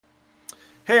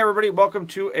Hey, everybody. Welcome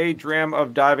to a dram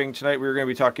of diving. Tonight, we're going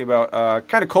to be talking about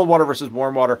kind of cold water versus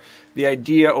warm water. The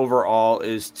idea overall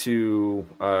is to,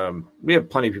 we have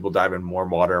plenty of people dive in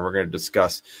warm water, and we're going to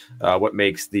discuss what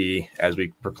makes the, as we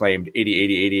proclaimed,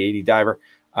 80-80-80-80 diver.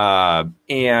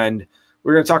 And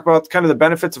we're going to talk about kind of the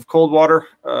benefits of cold water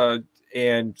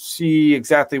and see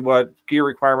exactly what gear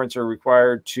requirements are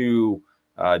required to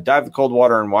dive the cold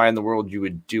water and why in the world you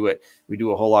would do it. We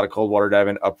do a whole lot of cold water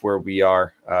diving up where we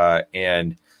are,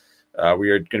 and we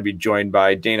are going to be joined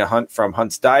by Dana Hunt from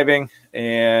Hunt's Diving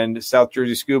and South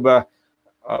Jersey Scuba.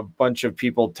 A bunch of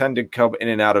people tend to come in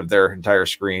and out of their entire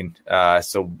screen,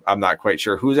 so I'm not quite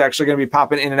sure who's actually going to be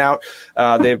popping in and out.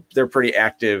 They're pretty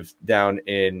active down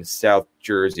in South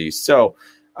Jersey, so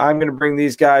I'm going to bring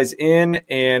these guys in,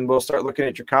 and we'll start looking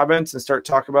at your comments and start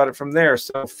talking about it from there.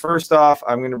 So first off,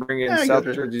 I'm going to bring in South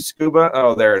Jersey Scuba.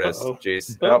 Oh, there it is.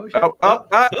 Jeez.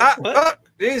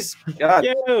 Jeez. God.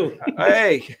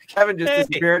 Hey, Kevin just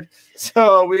disappeared.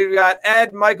 So we've got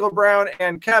Ed, Michael Brown,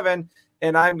 and Kevin,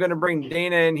 and I'm going to bring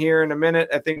Dana in here in a minute.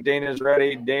 I think Dana's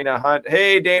ready. Dana Hunt.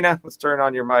 Hey, Dana, let's turn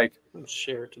on your mic. Let's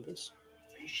share to this.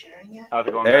 Are you sharing it? How's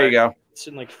it going? There you go. It's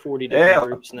in like 40 different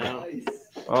groups now.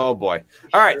 Oh, boy.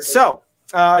 All right, so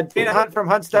Dana Hunt from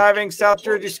Hunt's Diving, South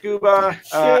Jersey Scuba,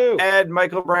 Ed,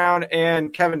 Michael Brown,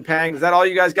 and Kevin Pang. Is that all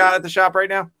you guys got at the shop right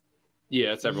now?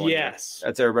 Yeah, that's everyone. Yes.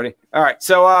 That's everybody. All right,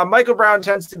 so Michael Brown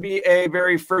tends to be a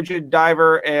very frigid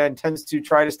diver and tends to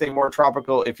try to stay more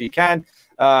tropical if he can.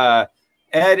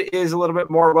 Ed is a little bit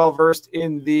more well-versed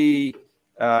in the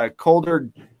colder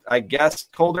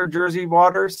Jersey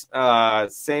waters.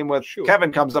 Same with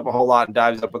Kevin, comes up a whole lot and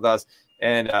dives up with us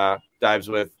and dives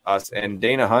with us and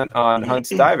Dana Hunt on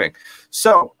Hunt's Diving.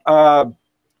 So,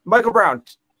 Michael Brown,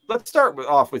 let's start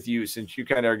off with you, since you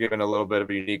kind of are giving a little bit of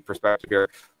a unique perspective here.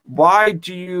 Why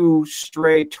do you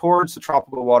stray towards the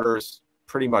tropical waters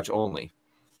pretty much only?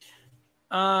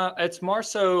 It's more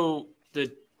so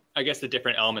the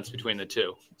different elements between the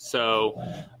two. So,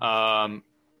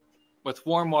 with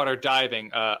warm water diving,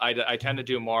 I tend to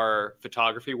do more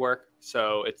photography work.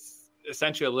 So it's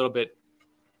essentially a little bit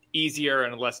easier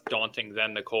and less daunting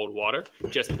than the cold water,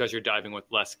 just because you're diving with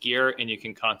less gear and you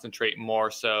can concentrate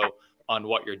more so on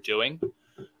what you're doing.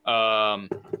 And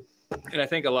I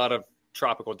think a lot of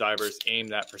tropical divers aim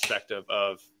that perspective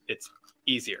of it's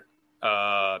easier.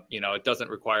 It doesn't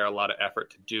require a lot of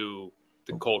effort to do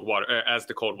the cold water as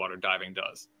the cold water diving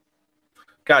does.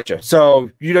 Gotcha. So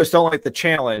you just don't like the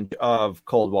challenge of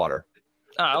cold water?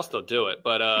 I'll still do it,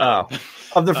 but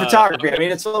of the photography. I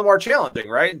mean, it's a little more challenging,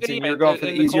 right? So you're going for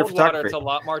the easier photography. Water, it's a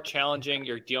lot more challenging.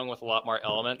 You're dealing with a lot more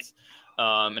elements,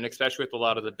 and especially with a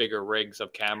lot of the bigger rigs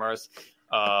of cameras,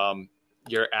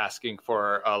 you're asking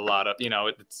for a lot of,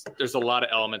 there's a lot of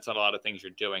elements and a lot of things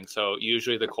you're doing. So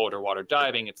usually the colder water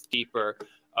diving, it's deeper,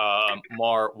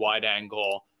 more wide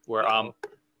angle, where I'm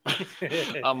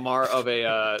more of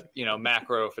a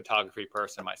macro photography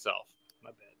person myself.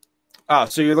 Oh,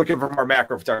 so you're looking for more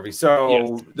macro photography.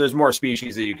 So There's more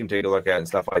species that you can take a look at and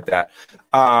stuff like that.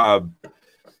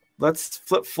 Let's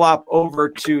flip-flop over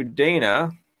to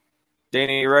Dana.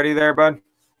 Dana, you ready there, bud?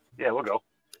 Yeah, we'll go.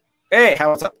 Hey,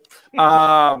 what's up?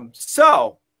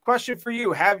 So, question for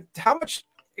you. How much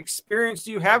experience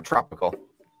do you have tropical?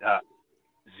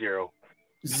 Zero.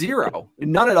 Zero?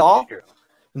 None at all? Zero.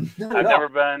 I've never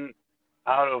been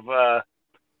out of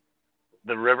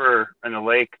the river and the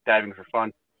lake diving for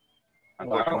fun,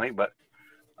 unfortunately. Wow.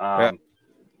 But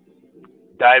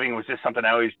diving was just something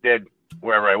I always did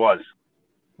wherever I was.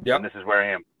 Yeah, and this is where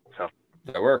I am. So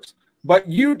that works. But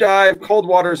you dive cold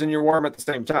waters and you're warm at the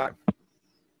same time.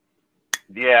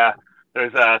 Yeah,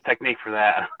 there's a technique for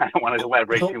that. I don't want to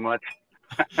elaborate too much.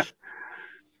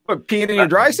 But peeing in your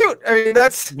dry suit? I mean,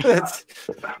 that's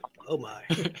oh my.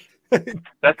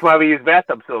 That's why we use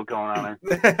bathtub silicone on her.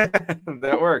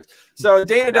 That works. So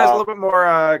Dana does a little bit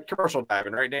more commercial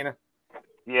diving, right, Dana?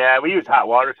 Yeah, we use hot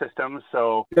water systems.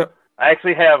 So yep. I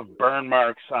actually have burn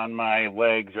marks on my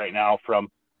legs right now from,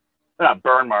 they're not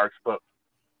burn marks, but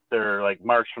they're like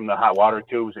marks from the hot water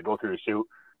tubes that go through the suit.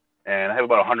 And I have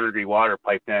about 100-degree water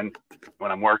piped in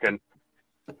when I'm working.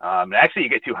 Actually, you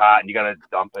get too hot and you got to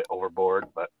dump it overboard,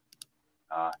 but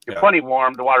it's plenty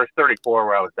warm. The water's 34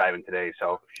 where I was diving today,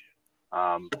 so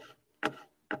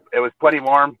it was plenty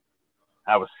warm.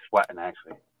 I was sweating,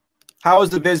 actually. How was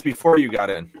the viz before you got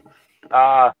in?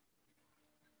 5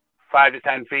 to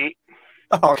 10 feet.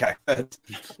 Oh, okay, that's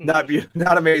not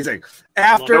amazing.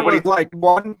 After was like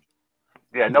 1.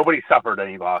 Yeah, nobody suffered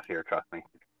any loss here. Trust me.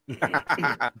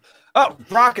 Oh,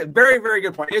 Brock, very, very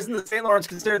good point. Isn't the St. Lawrence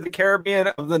considered the Caribbean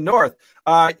of the North?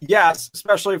 Yes,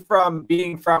 especially from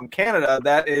being from Canada.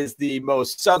 That is the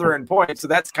most southern point. So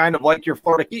that's kind of like your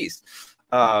Florida Keys.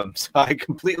 So I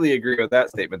completely agree with that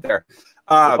statement there. It's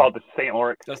called the St.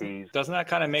 Lawrence Keys. Doesn't that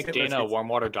kind of make Dana a warm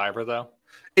water diver, though?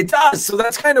 It does. So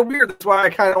that's kind of weird. That's why I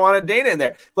kind of wanted Dana in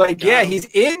there. Like, yeah, he's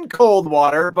in cold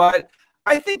water, but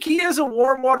I think he is a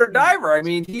warm water diver. I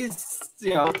mean, he's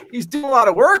doing a lot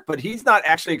of work, but he's not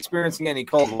actually experiencing any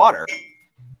cold water.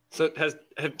 So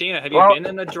Dana, have you been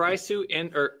in a dry suit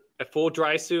or a full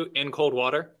dry suit in cold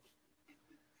water?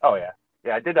 Oh yeah.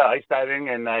 Yeah, I did ice diving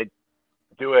and I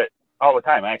do it all the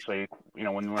time actually,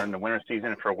 when we're in the winter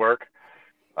season for work.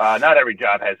 Not every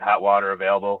job has hot water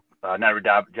available. Not every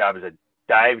job is a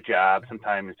dive job.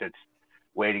 Sometimes it's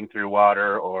wading through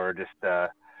water or just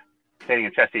standing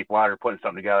in chest deep water, putting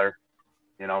something together,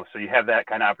 so you have that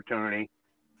kind of opportunity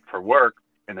for work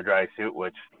in the dry suit,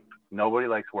 which nobody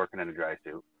likes working in a dry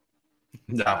suit.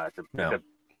 No,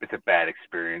 it's a bad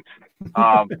experience.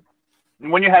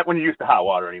 When you're used to hot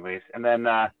water anyways. And then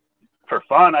for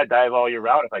fun, I dive all year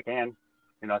round if I can.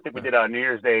 I think we did a New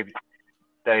Year's Day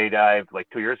dive like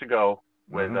 2 years ago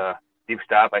with Deep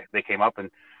Stop. They came up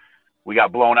and we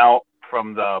got blown out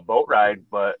from the boat ride,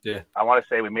 but I want to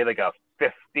say we made like a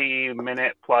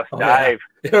 50-minute plus dive.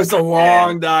 Yeah. It was a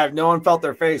long dive. No one felt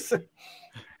their face.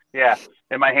 Yeah,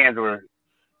 and my hands were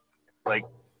like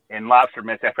in lobster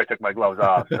mitts after I took my gloves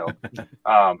off. So,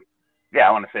 I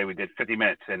want to say we did 50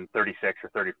 minutes in 36 or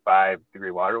 35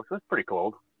 degree water, which was pretty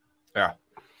cold. Yeah.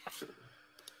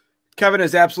 Kevin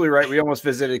is absolutely right. We almost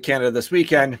visited Canada this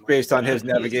weekend based on his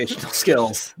navigational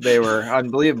skills. They were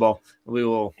unbelievable. We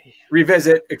will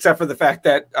revisit, except for the fact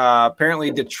that apparently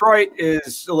Detroit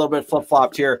is a little bit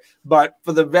flip-flopped here. But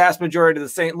for the vast majority of the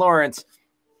St. Lawrence,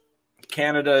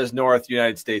 Canada is north,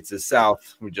 United States is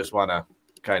south. We just want to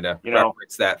kind of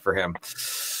reference that for him.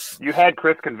 You had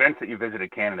Chris convinced that you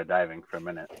visited Canada diving for a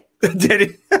minute. Did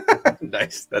he?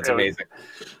 Nice. That's amazing.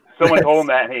 Someone told him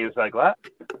that, and he was like, what?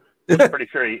 I'm pretty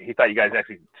sure he thought you guys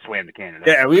actually swam to Canada.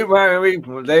 Yeah,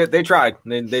 they tried.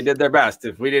 They did their best.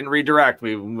 If we didn't redirect,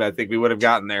 I think we would have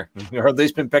gotten there, or at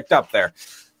least been picked up there.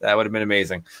 That would have been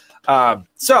amazing.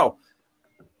 So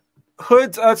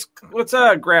hoods. Let's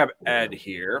grab Ed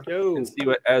here and see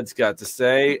what Ed's got to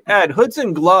say. Ed, hoods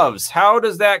and gloves. How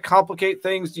does that complicate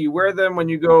things? Do you wear them when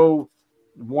you go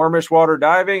warmish water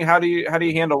diving? How do you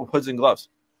handle hoods and gloves?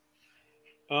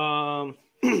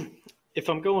 If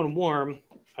I'm going warm,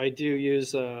 I do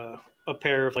use a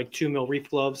pair of like 2 mil reef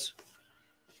gloves.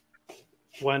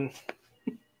 When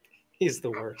he's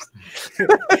the worst.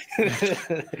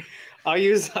 I'll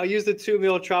use the 2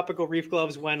 mil tropical reef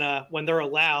gloves when they're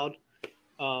allowed.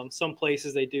 Some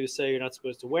places they do say you're not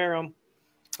supposed to wear them.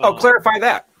 Clarify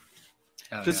that.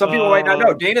 Because some people might not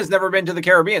know. Dana's never been to the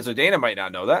Caribbean, so Dana might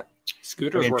not know that.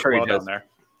 Scooters work well down there.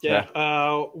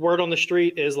 Yeah. Word on the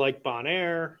street is like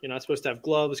Bonaire. You're not supposed to have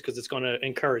gloves because it's going to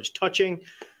encourage touching.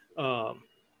 So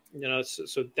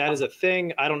that is a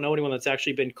thing. I don't know anyone that's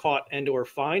actually been caught and or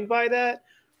fined by that,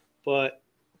 but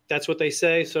that's what they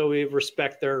say. So we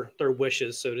respect their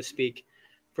wishes, so to speak,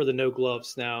 for the no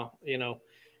gloves. Now,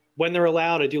 when they're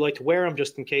allowed, I do like to wear them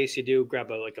just in case you do grab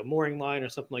a mooring line or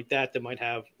something like that might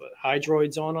have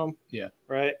hydroids on them. Yeah.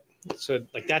 Right. So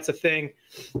that's a thing.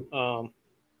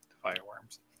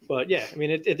 Fireworms. But yeah, I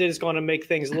mean, it is going to make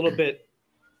things a little bit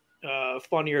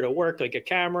funnier to work, like a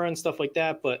camera and stuff like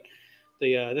that. But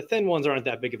the thin ones aren't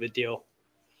that big of a deal.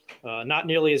 Not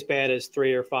nearly as bad as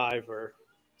 3 or 5 or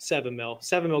 7 mil.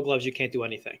 7 mil gloves, you can't do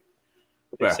anything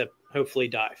except hopefully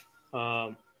dive.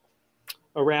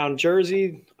 Around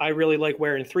Jersey, I really like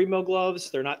wearing 3 mil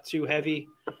gloves. They're not too heavy.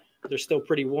 They're still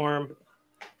pretty warm.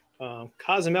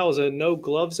 Cozumel is a no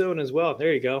glove zone as well.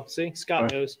 There you go. See,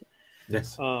 Scott knows.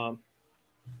 Yes.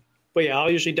 But yeah,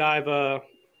 I'll usually dive.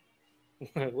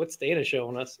 What's Dana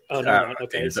showing us? Oh no,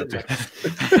 okay.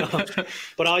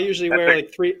 But I'll usually wear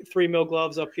like 3 mil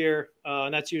gloves up here,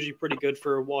 and that's usually pretty good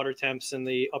for water temps in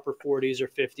the upper 40s or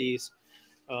 50s.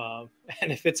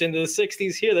 And if it's into the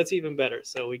 60s here, that's even better.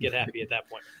 So we get happy at that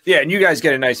point. Yeah, and you guys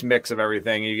get a nice mix of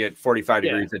everything. You get 45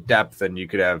 degrees at depth, and you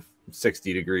could have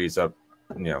 60 degrees up,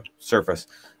 surface.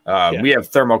 We have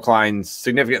thermoclines,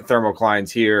 significant thermoclines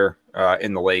here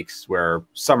in the lakes, where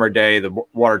summer day the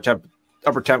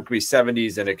upper temp could be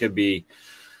 70s, and it could be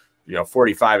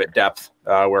 45 at depth.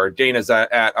 Where Dana's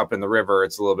at up in the river,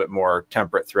 it's a little bit more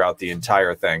temperate throughout the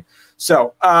entire thing.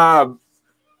 So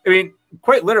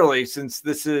quite literally, since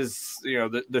this is,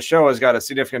 the show has got a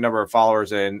significant number of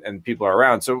followers and people are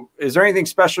around. So is there anything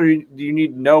special you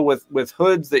need to know with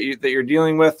hoods that you're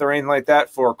dealing with or anything like that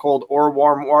for cold or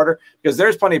warm water? Because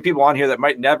there's plenty of people on here that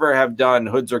might never have done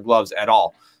hoods or gloves at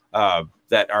all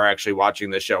that are actually watching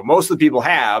this show. Most of the people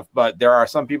have, but there are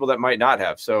some people that might not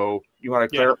have. So you want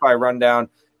to clarify, run down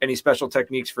any special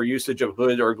techniques for usage of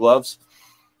hood or gloves?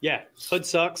 Yeah, hood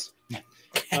sucks.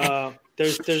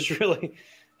 There's really,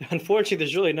 unfortunately,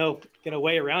 there's really no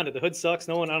way around it. The hood sucks.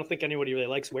 I don't think anybody really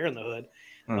likes wearing the hood.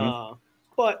 Mm-hmm.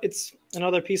 But it's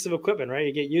another piece of equipment, right?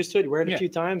 You get used to it, you wear it a few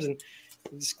times, and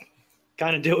just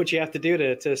kind of do what you have to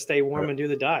do to stay warm and do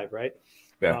the dive, right?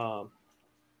 Yeah.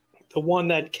 The one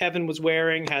that Kevin was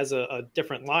wearing has a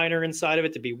different liner inside of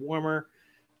it to be warmer.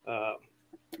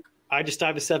 I just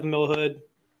dived a 7 mil hood.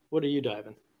 What are you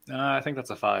diving? I think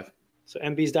that's a 5. So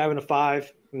MB's diving a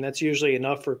 5, and that's usually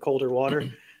enough for colder water.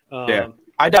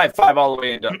 I dive 5 all the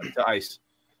way into ice.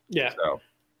 Yeah. So,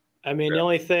 I mean, the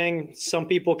only thing, some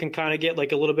people can kind of get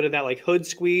like a little bit of that like hood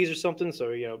squeeze or something.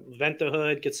 So, vent the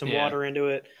hood, get some water into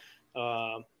it.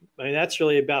 I mean, that's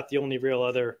really about the only real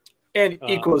other. And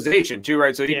equalization too,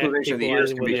 right? So equalization of the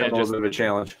ears can become a little bit of a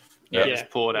challenge. Yeah, just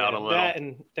pull it out a little.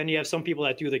 And then you have some people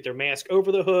that do like their mask over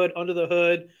the hood, under the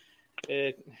hood.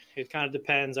 It kind of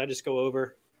depends. I just go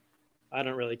over. I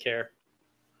don't really care.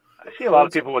 I see a lot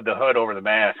of people with the hood over the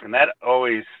mask, and that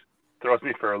always throws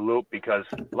me for a loop because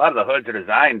a lot of the hoods are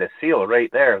designed to seal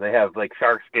right there. They have like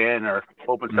shark skin or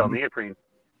open cell neoprene,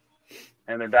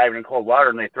 and they're diving in cold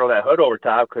water, and they throw that hood over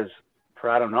top because,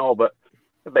 I don't know, but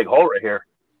a big hole right here.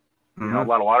 Mm-hmm. A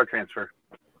lot of water transfer.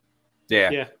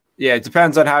 Yeah. It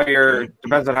depends on how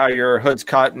your hood's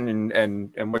cut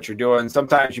and what you're doing.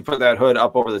 Sometimes you put that hood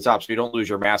up over the top so you don't lose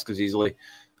your mask as easily,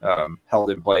 held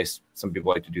in place. Some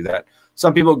people like to do that.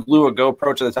 Some people glue a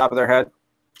GoPro to the top of their head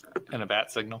and a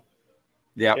bat signal.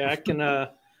 Yeah, I can.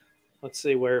 Let's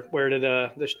see where did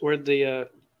the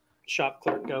shop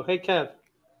clerk go? Hey, Kev,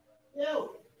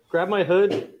 grab my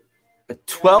hood. A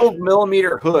 12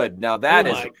 millimeter hood. Now that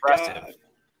is impressive. God.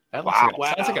 That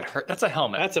sounds like it hurt. That's a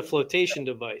helmet. That's a flotation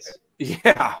device.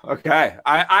 Yeah. Okay.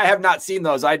 I have not seen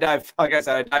those. I dive, like I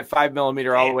said, I dive 5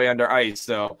 millimeter all the way under ice.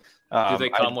 So do they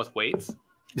come with weights?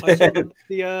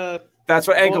 That's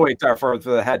what ankle weights are for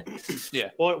the head.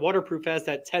 Yeah. Waterproof has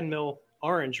that 10 mil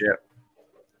orange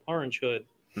hood.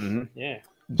 Mm-hmm. Yeah.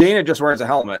 Dana just wears a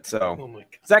helmet. So oh my God.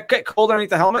 Does that get cold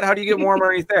underneath the helmet? How do you get warm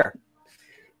underneath there?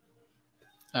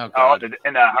 Oh, God.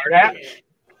 In the hard hat?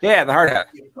 Yeah, the hard hat.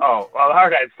 Oh, well, the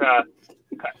hard hat's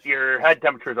your head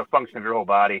temperature is a function of your whole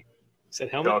body. Said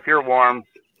helmet? So if you're warm,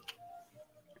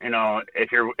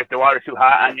 if the water's too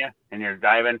hot on you and you're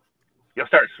diving, you'll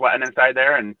start sweating inside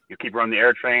there, and you keep running the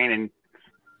air train, and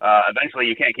eventually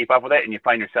you can't keep up with it, and you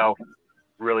find yourself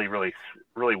really, really,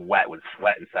 really wet with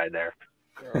sweat inside there.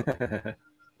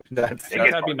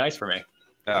 That'd be nice for me.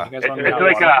 Yeah.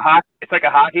 It's like a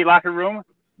hockey locker room,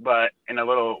 but in a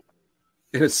little.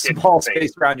 In a small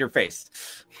space around your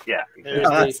face. Yeah.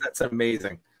 That's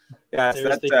amazing. Yeah,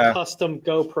 there's the custom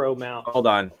GoPro mount. Hold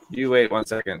on. You wait 1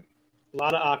 second. A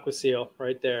lot of aqua seal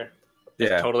right there.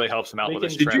 Yeah. It totally helps him out with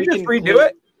his Did trim. you just redo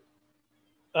it?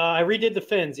 I redid the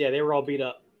fins. Yeah, they were all beat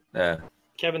up. Yeah.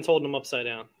 Kevin's holding them upside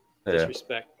down.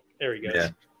 Disrespect. There he goes. Yeah.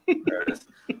 There it is.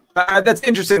 That's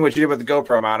interesting what you did with the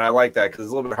GoPro mount. I like that because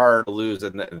it's a little bit harder to lose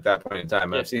at that point in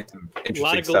time. I've seen some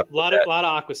interesting stuff. A lot of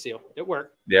aqua seal. It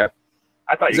worked. Yeah.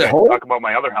 I thought you guys would talk about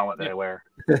my other helmet that I wear.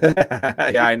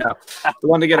 Yeah, I know. The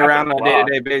one to get around on a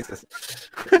day-to-day basis.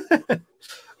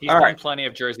 He's done plenty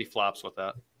of jersey flops with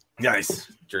that.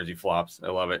 Nice. Jersey flops. I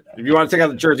love it. If you want to check out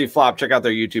the jersey flop, check out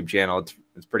their YouTube channel.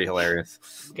 It's pretty hilarious.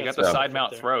 You got the side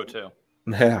mount throw, too.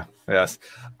 Yeah. Yes.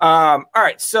 All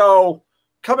right. So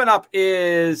coming up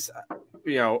is,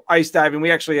 ice diving.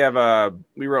 We actually have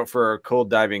we wrote for a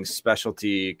cold diving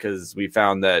specialty because we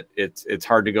found that it's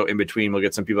hard to go in between. We'll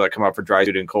get some people that come up for dry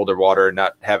suit in colder water and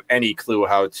not have any clue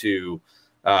how to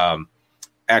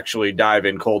actually dive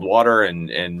in cold water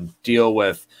and deal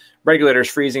with regulators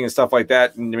freezing and stuff like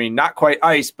that. And I mean, not quite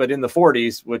ice, but in the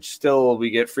 40s, which still we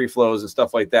get free flows and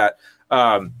stuff like that.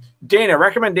 Dana,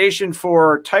 recommendation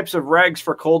for types of regs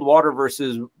for cold water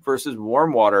versus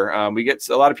warm water. We get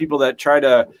a lot of people that try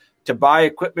to buy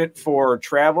equipment for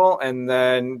travel and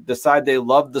then decide they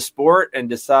love the sport and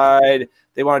decide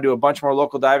they want to do a bunch more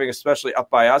local diving, especially up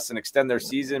by us, and extend their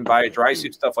season, buy a dry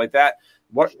suit, stuff like that.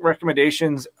 What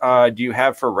recommendations do you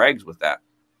have for regs with that?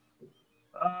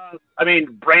 I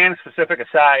mean, brand specific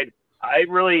aside, I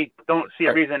really don't see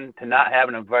a reason to not have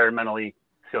an environmentally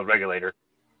sealed regulator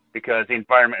because the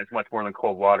environment is much more than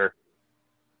cold water.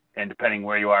 And depending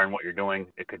where you are and what you're doing,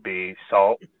 it could be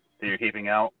salt that you're keeping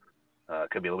out.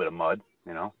 Could be a little bit of mud,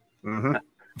 you know. Mm-hmm.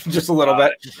 Just a little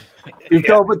bit. You've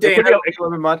told with Dan, a little bit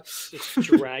of mud. Just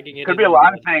dragging it. Could be a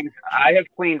lot of things. I have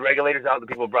cleaned regulators out that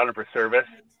people brought in for service,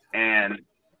 and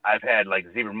I've had like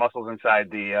zebra mussels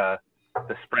inside the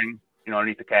spring, you know,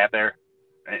 underneath the cap there,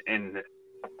 and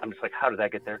I'm just like, how did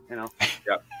that get there? You know.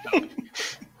 Yeah.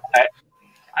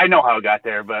 I know how it got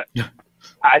there, but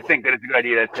I think that it's a good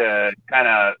idea to kind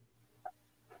of,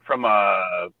 from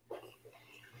a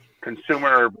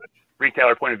consumer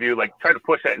retailer point of view, like try to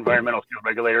push that environmental seal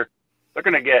regulator. They're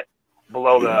going to get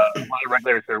below the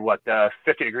regulators. They're what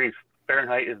 50 degrees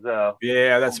Fahrenheit is the.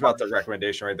 Yeah, that's about the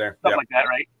recommendation right there. Something like that,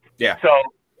 right? Yeah. So,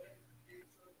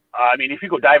 I mean, if you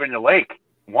go dive in the lake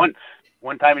one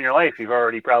time in your life, you've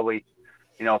already probably,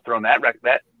 you know, thrown that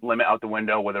limit out the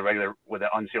window with an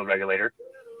unsealed regulator.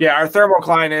 Yeah, our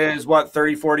thermocline is what,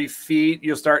 30, 40 feet.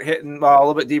 You'll start hitting a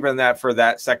little bit deeper than that for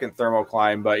that second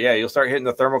thermocline. But yeah, you'll start hitting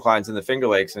the thermoclines in the Finger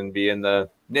Lakes and be in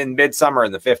midsummer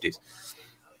in the 50s.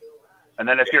 And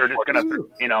then if you're just going to,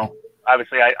 you know,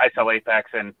 obviously I sell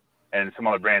Apex and some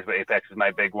other brands, but Apex is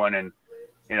my big one. And,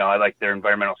 you know, I like their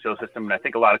environmental seal system. And I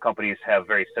think a lot of companies have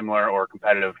very similar or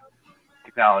competitive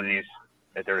technologies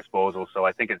at their disposal. So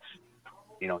I think it's,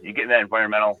 you know, you get that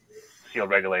environmental seal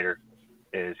regulator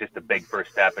is just a big first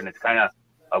step, and it's kind of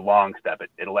a long step.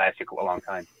 It'll last you a long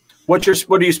time. What do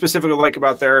you specifically like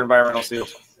about their environmental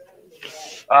seals?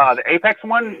 The Apex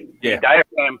one, yeah. The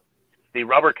diaphragm, the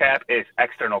rubber cap is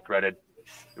external threaded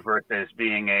versus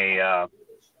being I'd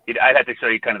have to show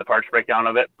you kind of the parts breakdown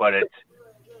of it, but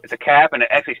it's a cap, and it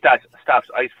actually stops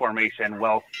ice formation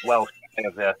well shy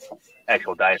of the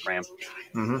actual diaphragm.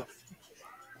 Mm-hmm.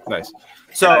 Nice.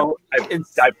 So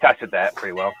I've tested that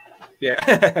pretty well. Yeah.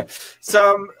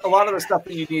 A lot of the stuff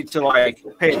that you need to like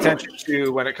pay attention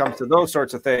to when it comes to those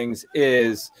sorts of things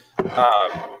is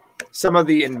some of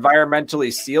the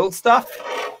environmentally sealed stuff.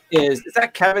 Is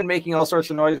that Kevin making all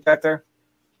sorts of noise back there?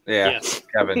 Yeah, yes.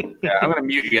 Kevin. Yeah, I'm going to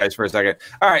mute you guys for a second.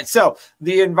 All right. So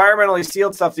the environmentally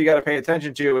sealed stuff that you got to pay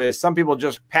attention to is some people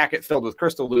just pack it filled with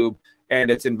crystal lube,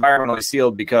 and it's environmentally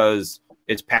sealed because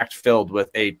it's packed filled with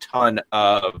a ton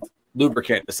of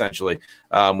lubricant, essentially,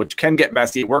 which can get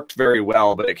messy. It worked very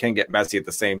well, but it can get messy at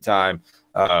the same time.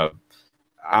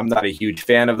 I'm not a huge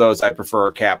fan of those. I prefer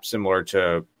a cap similar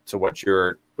to what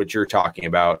you're talking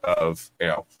about. Of you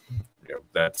know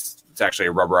it's actually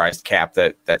a rubberized cap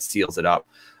that seals it up.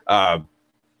 I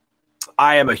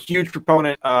am a huge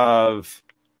proponent of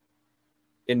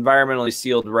environmentally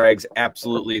sealed regs.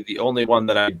 Absolutely, the only one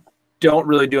that I don't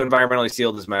really do environmentally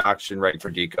sealed is my oxygen reg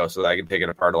for deco, so that I can take it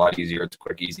apart a lot easier. It's a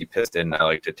quick, easy piston. I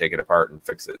like to take it apart and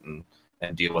fix it and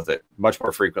deal with it much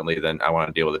more frequently than I want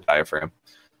to deal with a diaphragm.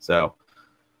 So,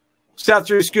 South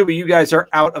through Scooby, you guys are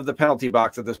out of the penalty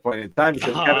box at this point in time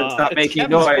because Kevin's not making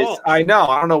Kevin's noise. Fault. I know.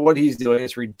 I don't know what he's doing.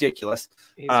 It's ridiculous.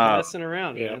 He's messing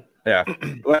around, man. Yeah.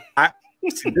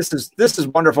 This is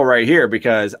wonderful right here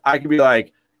because I could be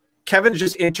like, Kevin's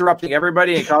just interrupting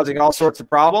everybody and causing all sorts of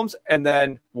problems, and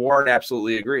then Warren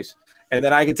absolutely agrees. And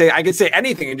then I could say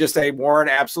anything and just say Warren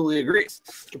absolutely agrees.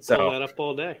 So pull that up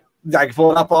all day. I can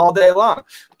pull it up all day long.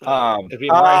 It'd be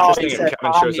more interesting if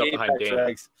Kevin shows up behind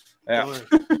Dan.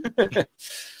 Yeah.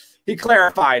 He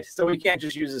clarified, so we can't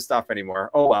just use his stuff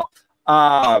anymore. Oh well.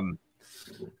 All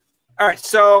right.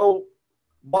 So,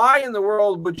 why in the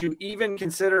world would you even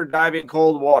consider diving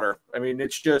cold water? I mean,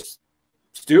 it's just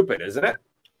stupid, isn't it?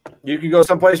 You could go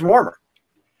someplace warmer.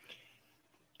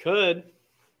 Could.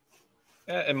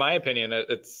 In my opinion,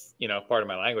 it's part of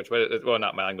my language, but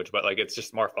not my language, but like it's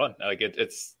just more fun. Like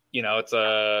it's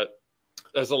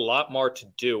there's a lot more to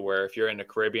do. Where if you're in the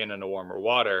Caribbean in the warmer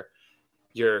water,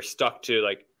 you're stuck to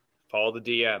like follow the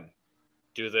DM,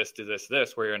 do this.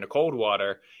 Where you're in the cold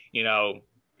water,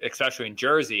 especially in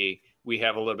Jersey, we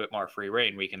have a little bit more free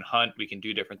reign. We can hunt, we can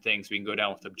do different things. We can go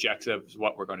down with objectives,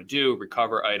 what we're going to do,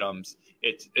 recover items.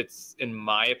 It's in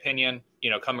my opinion,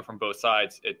 coming from both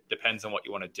sides, it depends on what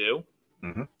you want to do.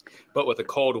 Mm-hmm. But with the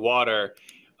cold water,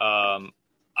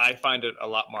 I find it a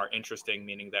lot more interesting,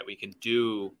 meaning that we can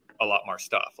do a lot more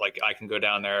stuff. Like I can go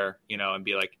down there, and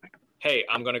be like, hey,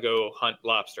 I'm going to go hunt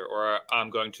lobster, or I'm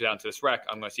going down to this wreck.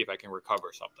 I'm going to see if I can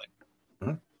recover something.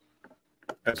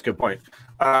 Mm-hmm. That's a good point.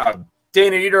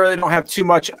 Dana, you really don't have too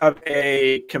much of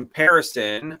a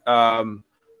comparison.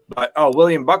 But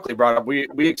William Buckley brought up, we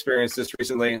experienced this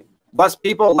recently. Less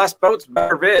people, less boats,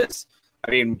 better viz.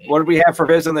 I mean, what did we have for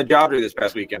viz on the job this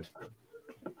past weekend?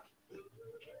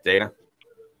 Dana?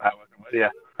 I wasn't with you.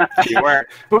 You weren't.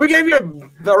 But we gave you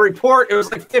the report. It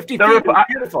was like 50 feet. It was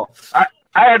beautiful. I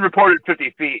had reported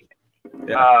 50 feet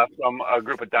from a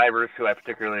group of divers who I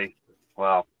particularly,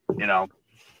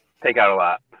 take out a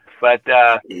lot. But,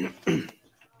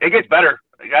 it gets better.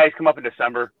 The guys come up in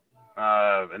December,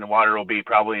 and the water will be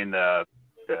probably in the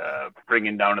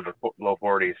bringing down to the low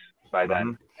 40s by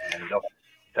then, and they'll have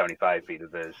 75 feet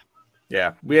of viz.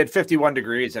 Yeah, we had 51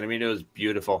 degrees, and I mean it was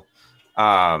beautiful.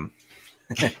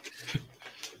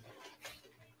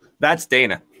 That's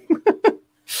Dana.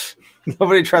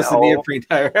 Nobody trusts the neoprene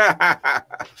tire.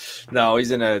 No,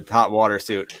 he's in a hot water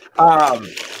suit.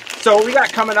 So what we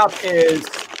got coming up is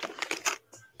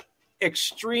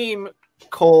extreme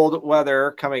cold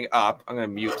weather coming up. I'm going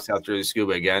to mute South Jersey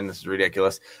Scuba again. This is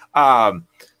ridiculous.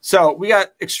 So we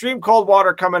got extreme cold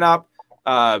water coming up.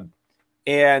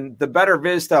 And the better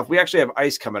viz stuff, we actually have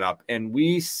ice coming up. And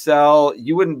we sell,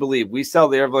 you wouldn't believe, we sell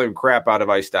the ever-living crap out of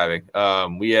ice diving.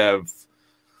 We have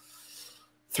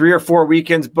 3 or 4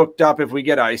 weekends booked up if we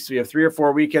get ice. We have 3 or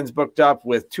 4 weekends booked up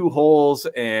with 2 holes,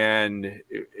 and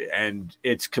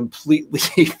it's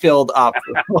completely filled up.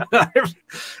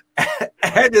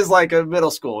 Ed is like a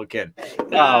middle school kid. What's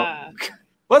that?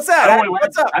 What's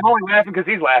up? I'm only laughing because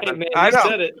he's laughing. Hey, man, I know.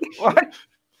 said it. What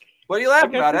are you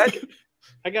laughing about, Ed?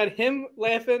 I got him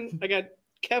laughing. I got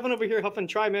Kevin over here huffing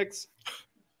Trimix.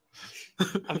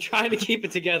 I'm trying to keep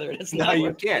it together. It's No, not you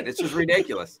working. can't. It's just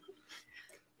ridiculous.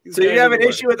 So you have an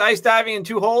issue with ice diving in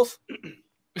 2 holes?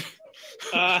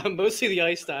 Mostly the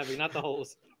ice diving, not the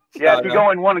holes. Yeah, if you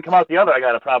go in one and come out the other, I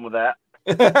got a problem with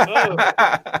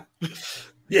that.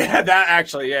 Yeah, that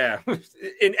actually, yeah.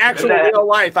 In actual real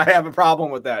life, I have a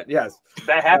problem with that. Yes.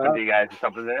 That happened to you guys or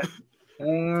something, did it?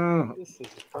 This is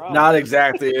a problem. Not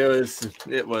exactly.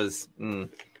 It was.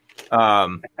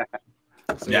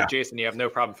 So yeah, Jason, you have no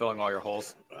problem filling all your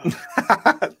holes.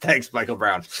 Thanks, Michael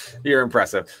Brown. You're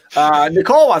impressive.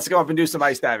 Nicole wants to go up and do some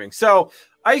ice diving. So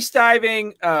ice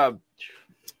diving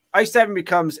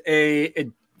becomes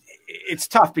it's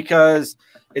tough because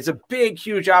it's a big,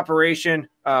 huge operation.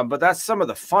 But that's some of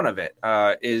the fun of it,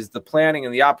 is the planning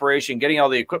and the operation, getting all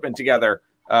the equipment together,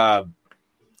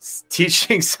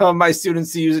 teaching some of my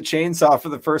students to use a chainsaw for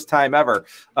the first time ever.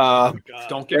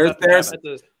 Don't give it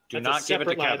to Do not give it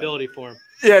to liability for him.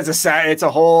 Yeah, it's a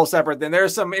whole separate thing.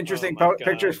 There's some interesting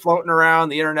pictures floating around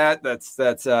the internet.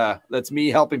 That's me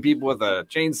helping people with a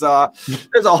chainsaw.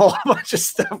 There's a whole bunch of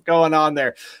stuff going on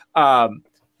there,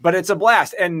 but it's a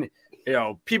blast. And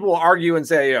people will argue and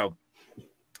say, all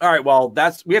right, well,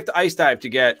 we have to ice dive to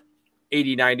get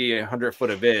 80, 90, 100 foot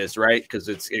of viz, right? Because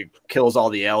it kills all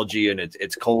the algae and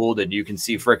it's cold and you can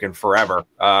see freaking forever.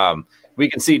 We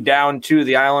can see down to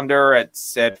the Islander at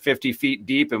 50 feet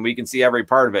deep, and we can see every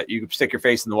part of it. You can stick your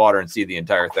face in the water and see the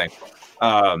entire thing.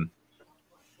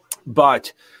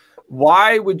 But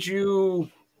why would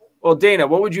you? Well, Dana,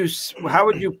 how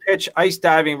would you pitch ice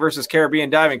diving versus Caribbean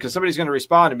diving? Because somebody's going to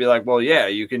respond and be like, "Well, yeah,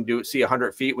 you can see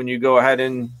 100 feet when you go ahead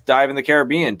and dive in the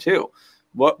Caribbean too."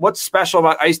 What's special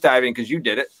about ice diving? Because you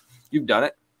did it, you've done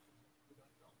it.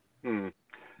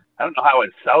 I don't know how I'd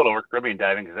sell it over Caribbean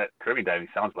diving, because that Caribbean diving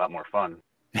sounds a lot more fun.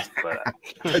 But,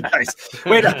 nice.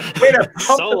 Way to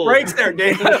pump the brakes there,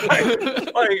 Dana.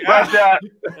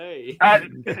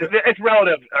 It's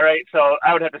relative, all right? So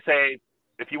I would have to say,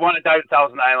 if you want to dive in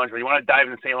Thousand Islands or you want to dive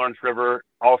in the St. Lawrence River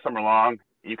all summer long,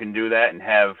 you can do that and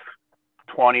have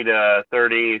 20 to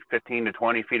 30, 15 to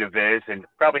 20 feet of viz and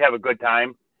probably have a good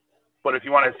time. But if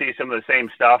you want to see some of the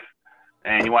same stuff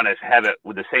and you want to have it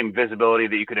with the same visibility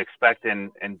that you could expect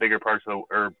in bigger parts of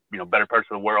better parts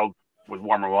of the world with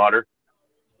warmer water,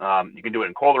 you can do it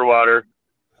in colder water.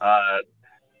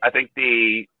 I think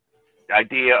the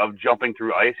idea of jumping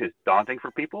through ice is daunting for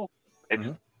people.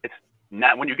 It's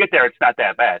not, when you get there, it's not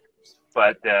that bad.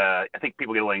 But I think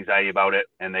people get a little anxiety about it,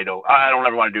 and they don't. I don't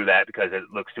ever want to do that because it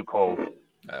looks too cold.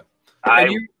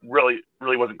 I really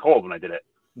wasn't cold when I did it.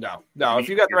 No. If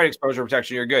you got the right exposure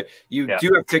protection, you're good. You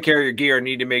do have to take care of your gear and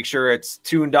need to make sure it's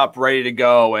tuned up, ready to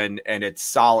go, and it's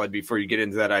solid before you get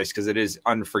into that ice, because it is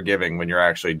unforgiving when you're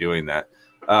actually doing that.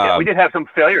 We did have some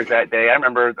failures that day. I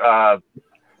remember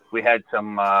we had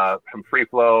some free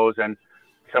flows and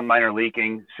some minor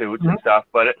leaking suits and stuff,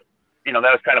 but that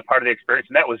was kind of part of the experience,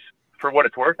 and that was, for what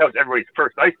it's worth, that was everybody's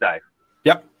first ice dive.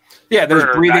 Yep. Yeah,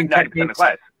 there's breathing techniques.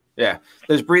 Class. Yeah,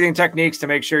 there's breathing techniques to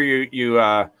make sure you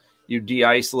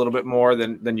de-ice a little bit more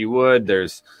than you would.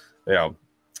 There's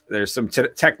some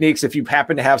techniques. If you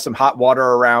happen to have some hot water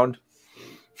around,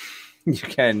 you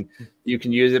can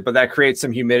use it, but that creates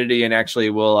some humidity and actually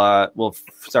will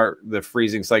start the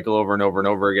freezing cycle over and over and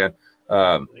over again.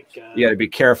 You got to be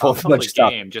careful with much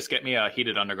stuff. Just get me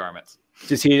heated undergarments.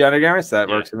 Just heated undergarments? That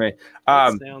works for me.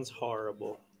 That sounds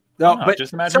horrible. No, but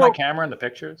just imagine my camera and the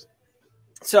pictures.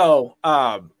 So,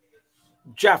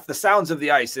 Jeff, the sounds of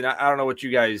the ice, and I don't know what you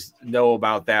guys know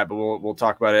about that, but we'll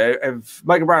talk about it.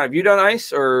 Michael Brown, have you done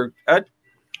ice, or Ed?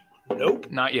 Nope.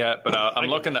 Not yet, but I'm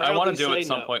looking. I want to do it at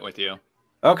some point with you.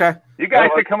 Okay. You guys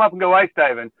should come up and go ice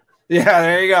diving. Yeah,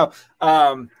 there you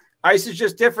go. Ice is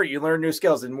just different. You learn new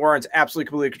skills, and Warren's absolutely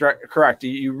completely correct.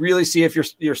 You really see if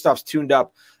your stuff's tuned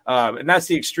up, and that's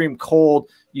the extreme cold.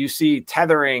 You see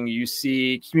tethering, you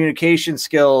see communication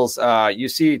skills, you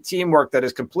see teamwork that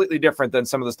is completely different than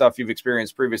some of the stuff you've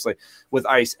experienced previously with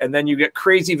ice, and then you get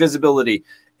crazy visibility.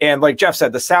 And like Jeff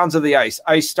said, the sounds of the ice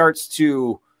starts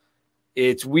to.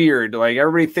 It's weird. Like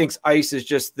everybody thinks ice is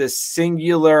just this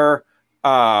singular.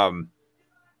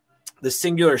 The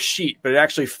singular sheet, but it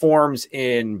actually forms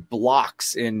in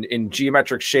blocks in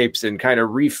geometric shapes and kind of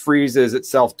refreezes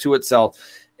itself to itself.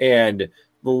 And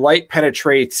the light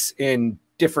penetrates in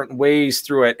different ways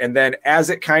through it. And then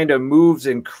as it kind of moves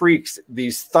and creaks,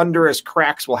 these thunderous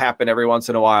cracks will happen every once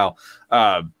in a while.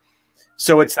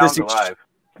 So it's this.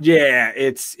 Yeah,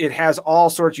 it has all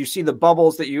sorts. You see the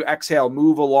bubbles that you exhale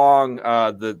move along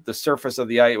the surface of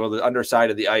the ice, well, the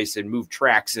underside of the ice, and move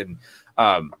tracks. And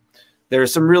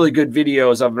there's some really good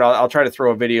videos of it. I'll try to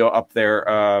throw a video up there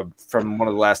from one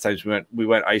of the last times we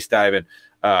went ice diving.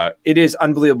 It is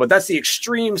unbelievable, but that's the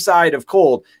extreme side of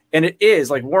cold. And it is,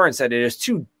 like Warren said, it is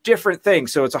two different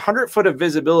things. So it's 100 foot of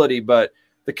visibility, but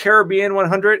the Caribbean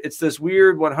 100, it's this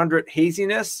weird 100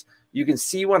 haziness. You can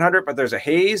see 100, but there's a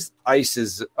haze. Ice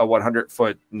is a 100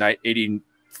 foot, 80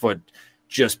 foot,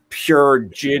 just pure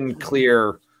gin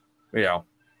clear, So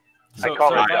if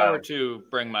I were to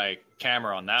bring my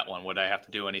camera on that one, would I have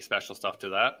to do any special stuff to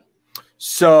that?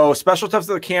 So special stuff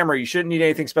to the camera. You shouldn't need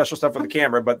anything special stuff with the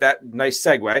camera, but that nice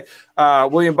segue.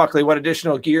 William Buckley, what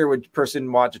additional gear would a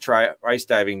person want to try ice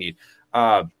diving need?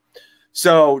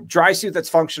 So dry suit that's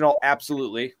functional,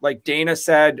 absolutely. Like Dana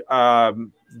said,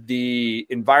 the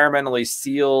environmentally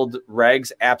sealed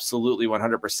regs, absolutely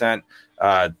 100%.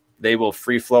 They will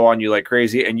free flow on you like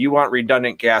crazy, and you want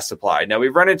redundant gas supply. Now,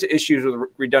 we've run into issues with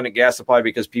redundant gas supply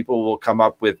because people will come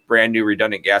up with brand new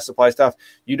redundant gas supply stuff.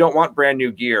 You don't want brand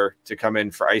new gear to come in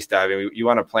for ice diving. You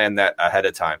want to plan that ahead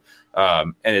of time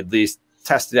and at least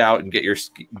test it out and get your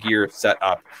gear set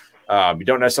up. You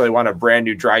don't necessarily want a brand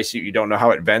new dry suit. You don't know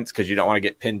how it vents because you don't want to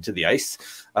get pinned to the ice,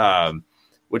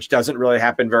 which doesn't really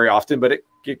happen very often, but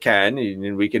it can,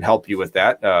 and we can help you with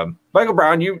that. Michael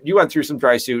Brown, you went through some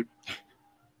dry suit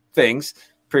things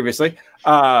previously.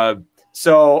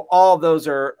 So all of those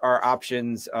are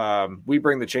options. We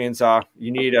bring the chainsaw.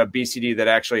 You need a BCD that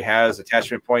actually has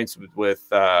attachment points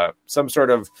with some sort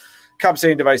of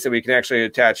compensating device that we can actually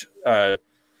attach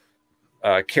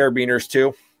carabiners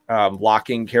to,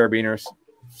 locking carabiners.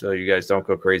 So you guys don't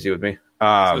go crazy with me.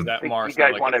 So is that more you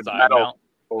guys like wanted metal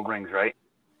rings, right?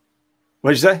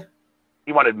 What'd you say?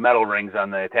 You wanted metal rings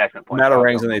on the attachment points. Metal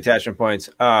rings on the attachment points.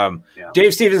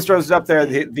 Dave Stevens throws it up there,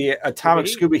 the atomic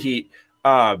scuba heat.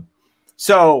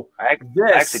 So I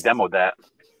actually demoed that.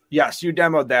 Yes, you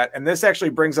demoed that. And this actually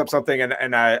brings up something,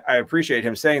 and I appreciate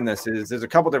him saying this, is there's a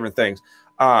couple different things.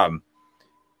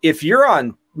 If you're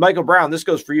on, Michael Brown, this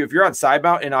goes for you. If you're on side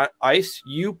mount and on ice,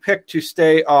 you pick to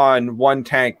stay on one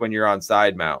tank when you're on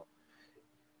side mount.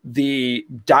 The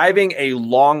diving a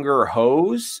longer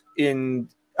hose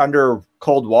under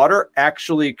cold water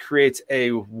actually creates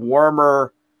a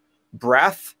warmer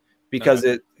breath because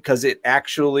it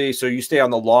actually, so you stay on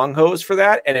the long hose for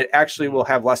that, and it actually will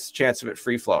have less chance of it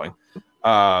free flowing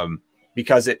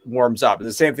because it warms up.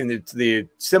 The same thing, the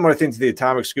similar thing to the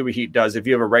atomic scuba heat does. If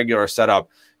you have a regular setup,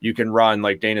 you can run,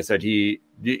 like Dana said,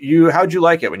 how'd you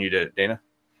like it when you did it, Dana?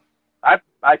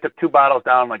 I took 2 bottles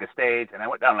down like a stage, and I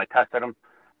went down and I tested them.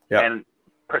 Yep. And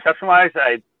perception wise,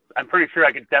 I'm pretty sure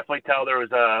I could definitely tell there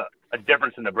was a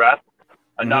difference in the breath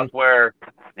enough where,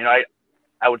 I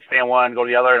would stand one, go to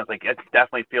the other, and I was like, it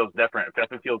definitely feels different. It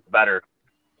definitely feels better.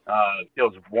 It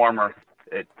feels warmer.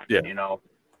 And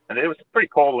it was pretty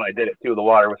cold when I did it too. The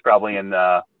water was probably in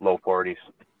the low 40s.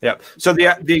 Yeah. So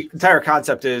the entire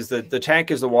concept is that the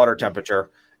tank is the water temperature,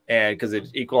 and because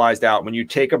it's equalized out, when you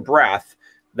take a breath,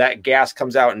 that gas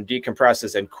comes out and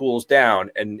decompresses and cools down.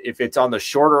 And if it's on the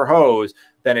shorter hose,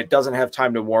 then it doesn't have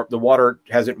time to warm. The water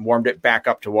hasn't warmed it back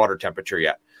up to water temperature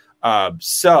yet.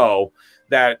 So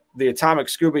that the atomic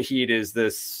scuba heat is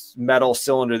this metal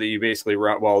cylinder that you basically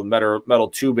run, metal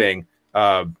tubing.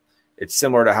 It's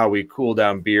similar to how we cool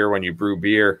down beer when you brew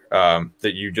beer,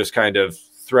 that you just kind of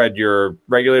thread your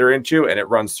regulator into, and it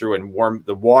runs through and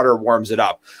the water warms it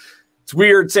up. It's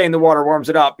weird saying the water warms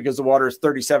it up because the water is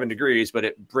 37 degrees, but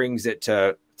it brings it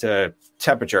to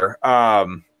temperature.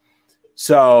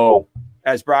 So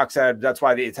as Brock said, that's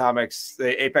why the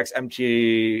Apex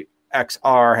MT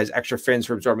XR has extra fins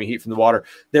for absorbing heat from the water.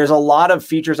 There's a lot of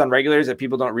features on regulators that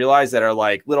people don't realize that are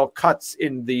like little cuts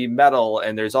in the metal,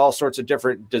 and there's all sorts of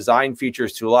different design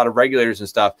features to a lot of regulators and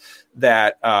stuff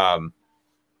that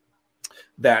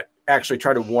that actually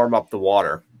try to warm up the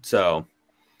water. So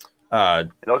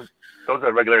those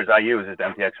are regulators I use, is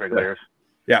MTX regulators.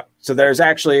 Yeah. So there's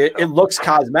actually, it looks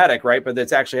cosmetic, right? But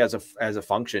it's actually has a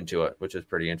function to it, which is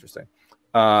pretty interesting.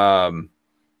 Warren,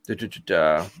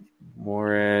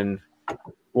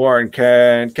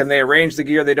 can they arrange the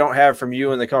gear they don't have from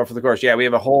you and they come up for the course? Yeah, we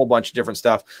have a whole bunch of different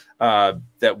stuff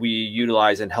that we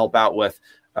utilize and help out with.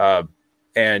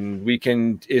 And we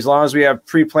can, as long as we have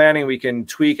pre-planning, we can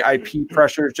tweak IP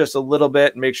pressures just a little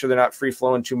bit and make sure they're not free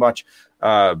flowing too much,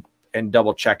 and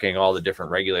double checking all the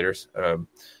different regulators.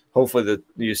 Hopefully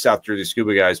the South Jersey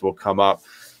scuba guys will come up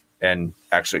and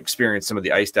actually experience some of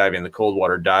the ice diving and the cold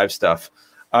water dive stuff.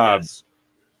 Yes.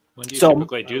 When do you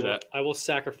typically do that? I will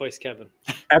sacrifice Kevin.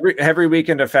 Every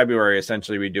weekend of February,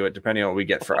 essentially, we do it depending on what we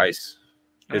get for ice.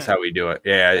 Is how we do it.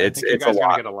 Yeah, it's a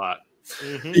lot. Get a lot.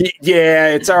 Mm-hmm. Yeah,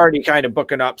 it's already kind of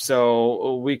booking up,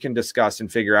 so we can discuss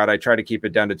and figure out. I try to keep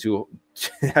it down to two.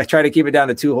 I try to keep it down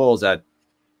to 2 holes. Ed.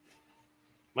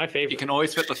 My favorite. You can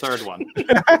always fit the third one.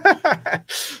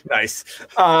 Nice.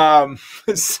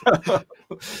 So,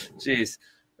 geez.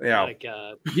 You know, My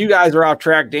God. You guys are off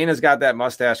track. Dana's got that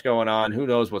mustache going on. Who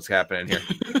knows what's happening here?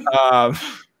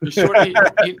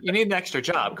 You need an extra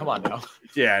job. Come on now.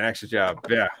 Yeah, an extra job.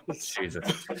 Yeah.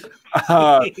 Jesus.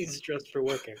 He's dressed for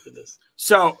work after this.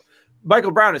 So,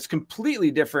 Michael Brown, it's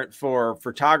completely different for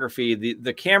photography.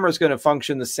 The camera is going to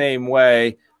function the same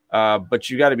way, but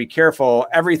you got to be careful.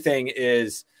 Everything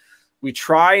is, we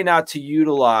try not to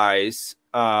utilize.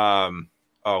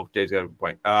 Dave's got a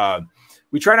point.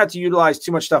 We try not to utilize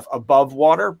too much stuff above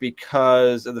water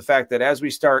because of the fact that as we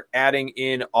start adding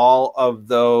in all of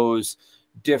those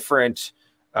different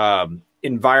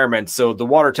environments, so the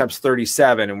water temp's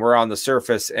 37 and we're on the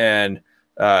surface and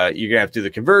you're going to have to do the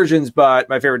conversions. But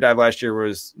my favorite dive last year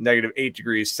was -8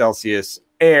 degrees Celsius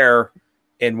air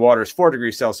and water's 4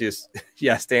 degrees Celsius.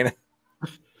 Yes, Dana.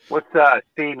 What's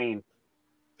C mean?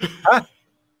 Huh?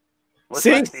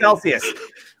 C Celsius.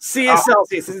 C is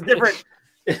Celsius. It's different.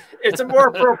 It's a more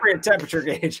appropriate temperature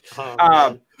gauge.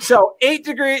 So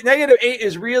 -8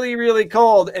 is really, really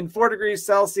cold, and 4 degrees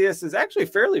Celsius is actually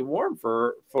fairly warm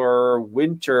for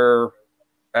winter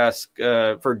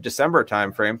for December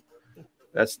time frame.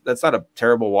 That's not a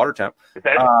terrible water temp. Is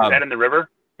that in the river,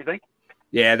 you think?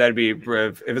 Yeah, that'd be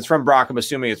if it's from Brock. I'm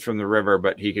assuming it's from the river,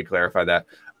 but he could clarify that.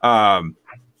 But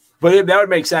that would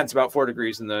make sense. About 4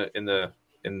 degrees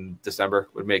in December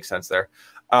would make sense there.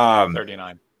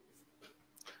 39.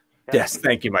 Yes,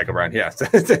 thank you, Michael Brown. Yes,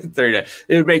 39.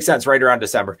 It would make sense right around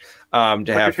December to Put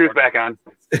have your shoes back on.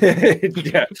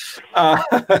 Yeah.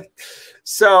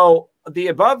 So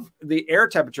the air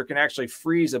temperature can actually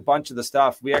freeze a bunch of the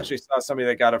stuff. We actually saw somebody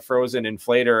that got a frozen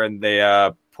inflator and they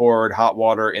poured hot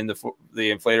water in the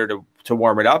inflator to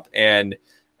warm it up, and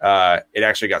it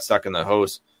actually got stuck in the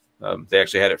hose. They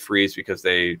actually had it freeze because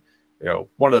one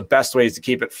of the best ways to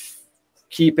keep it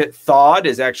thawed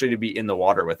is actually to be in the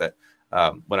water with it.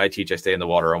 When I teach, I stay in the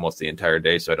water almost the entire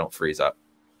day so I don't freeze up.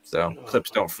 So clips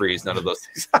don't freeze, none of those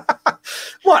things.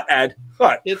 What, Ed?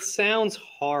 What? It sounds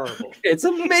horrible. It's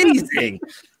amazing.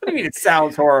 What do you mean it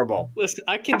sounds horrible? Listen,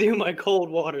 I can do my cold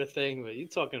water thing, but you're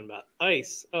talking about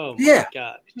ice. Oh my Yeah.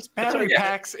 God. Just battery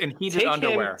packs and heated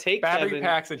underwear. Battery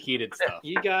packs and heated stuff.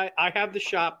 You guys, I have the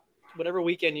shop, whatever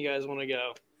weekend you guys want to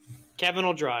go. Kevin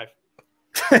will drive.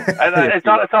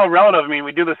 It's all relative. I mean,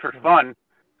 we do this for fun.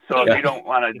 So if you don't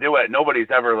want to do it,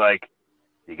 nobody's ever like,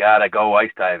 you got to go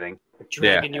ice diving.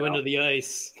 Dragging you into the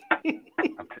ice. We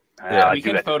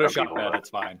can Photoshop that.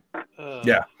 It's fine.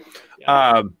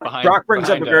 Brock brings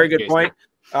up a very good point.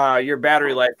 Your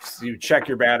battery life, you check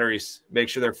your batteries, make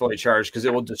sure they're fully charged because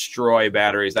it will destroy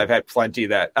batteries. I've had plenty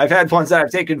I've had ones that I've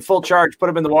taken full charge, put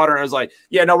them in the water, and I was like,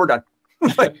 yeah, no, we're done.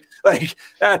 like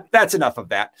that's enough of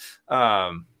that.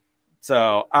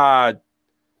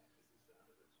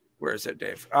 Where is it,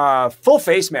 Dave? Full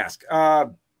face mask.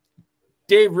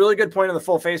 Dave, really good point on the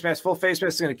full face mask. Full face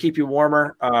mask is going to keep you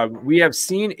warmer. We have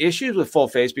seen issues with full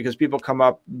face because people come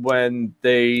up when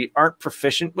they aren't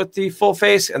proficient with the full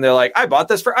face and they're like, I bought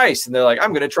this for ice. And they're like,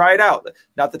 I'm going to try it out.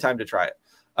 Not the time to try it.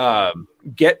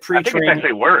 Get pre-trained. I think it's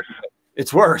actually worse.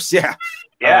 It's worse. Yeah.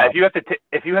 Yeah. If you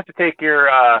have to take your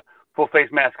full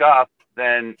face mask off,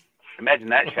 then imagine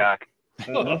that shock.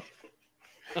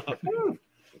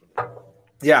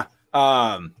 Yeah.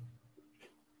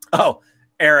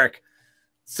 Eric.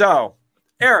 So,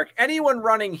 Eric, anyone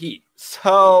running heat?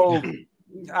 So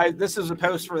this is a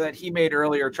post for that he made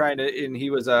earlier and he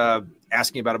was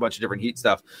asking about a bunch of different heat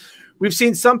stuff. We've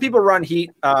seen some people run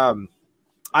heat.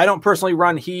 I don't personally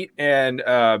run heat, and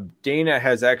Dana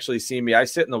has actually seen me. I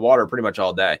sit in the water pretty much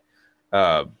all day.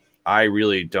 I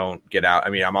really don't get out. I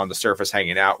mean, I'm on the surface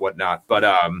hanging out, whatnot, but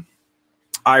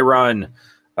I run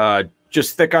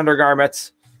just thick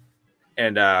undergarments,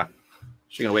 and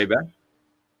she gonna wave back.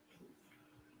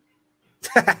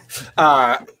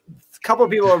 A couple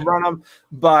of people have run them,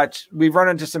 but we've run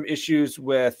into some issues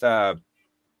with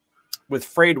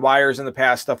frayed wires in the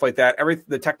past, stuff like that.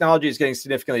 The technology is getting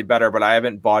significantly better, but I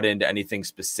haven't bought into anything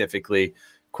specifically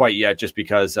quite yet, just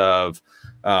because of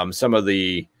some of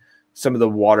the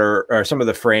water or some of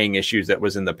the fraying issues that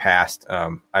was in the past.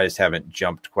 I just haven't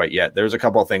jumped quite yet. There's a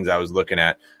couple of things I was looking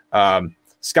at.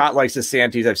 Scott likes the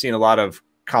Santis. I've seen a lot of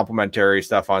complimentary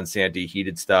stuff on Santi,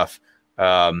 heated stuff.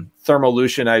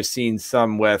 Thermolution, I've seen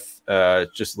some with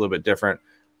just a little bit different.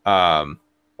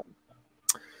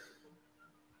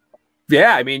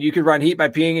 Yeah, I mean, you could run heat by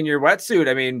peeing in your wetsuit.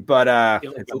 I mean, but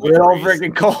it's a little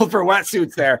freaking cold for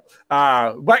wetsuits there.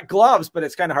 Wet gloves, but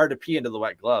it's kind of hard to pee into the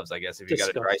wet gloves, I guess, if you got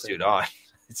a dry suit on.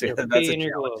 So that's a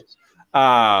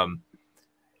challenge.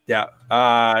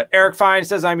 Eric Fine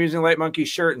says, I'm using Light Monkey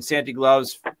shirt and Santi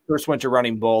gloves. First winter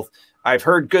running both. I've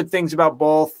heard good things about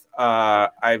both.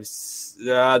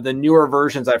 The newer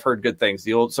versions, I've heard good things.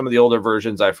 Some of the older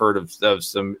versions, I've heard of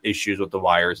some issues with the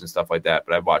wires and stuff like that,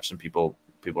 but I've watched some people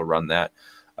run that.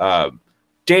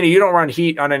 Dana, you don't run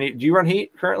heat on any. Do you run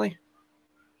heat currently?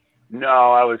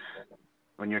 No,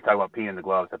 when you were talking about peeing in the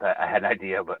gloves, I had an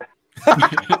idea, but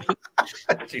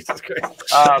Jesus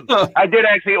Christ. I did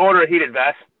actually order a heated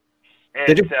vest.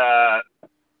 It's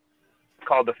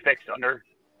called the Fixed Under.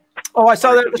 Oh, I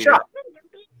saw that at the shop.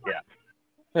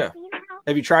 Yeah.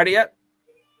 Have you tried it yet?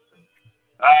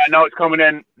 No, it's coming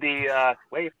in the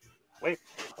wait.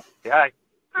 Yeah.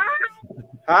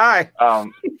 Hi.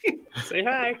 Say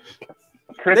hi.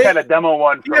 Chris had a demo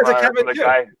one from the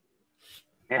guy.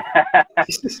 Yeah.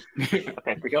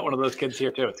 Okay, we got one of those kids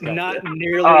here too. It's not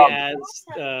nearly as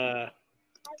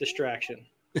distraction.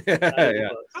 Yeah.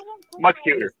 Much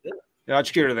cuter. Yeah,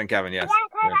 much cuter than Kevin, yes.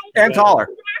 Yeah. And taller.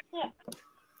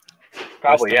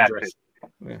 Probably, yeah.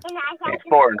 He's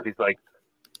 4 and he's like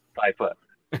 5 foot.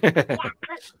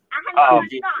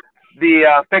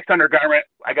 The fixed undergarment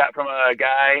I got from a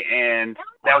guy, and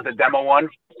that was a demo one,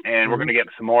 and we're going to get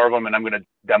some more of them, and I'm going to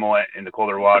demo it in the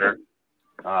colder water.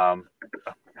 Honey,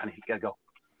 you got to go.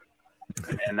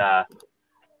 And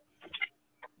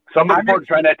so I'm looking forward to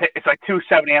trying that. It's like 2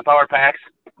 70-amp hour packs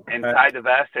inside the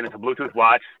vest, and it's a Bluetooth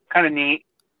watch. Kind of neat.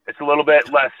 It's a little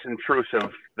bit less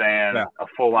intrusive than a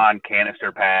full-on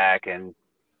canister pack, and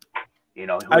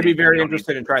I'd be very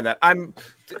interested in trying that.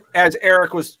 As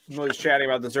Eric was chatting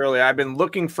about this earlier, I've been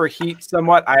looking for heat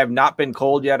somewhat. I have not been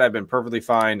cold yet. I've been perfectly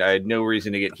fine. I had no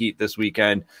reason to get heat this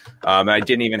weekend. I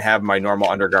didn't even have my normal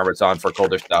undergarments on for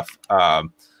colder stuff.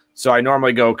 So I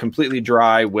normally go completely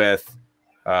dry with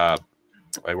I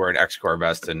wear an X-Core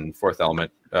vest and Fourth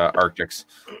Element Arctics.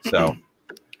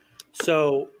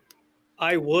 So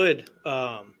I would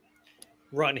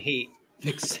run heat,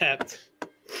 except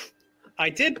I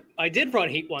did run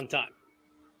heat one time,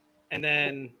 and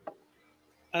then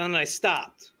I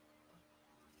stopped.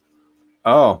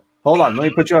 Oh, hold on. Let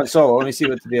me put you on solo. Let me see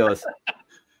what the deal is.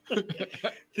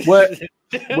 What is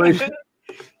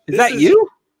that? You?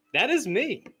 That is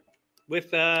me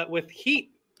with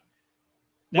heat.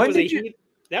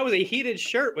 That was a heated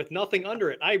shirt with nothing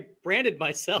under it. I branded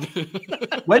myself.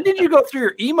 When did you go through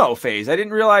your emo phase? I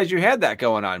didn't realize you had that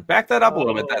going on. Back that up a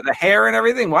little bit. The hair and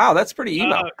everything. Wow, that's pretty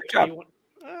emo. Good job.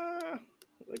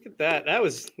 Look at that. That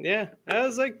was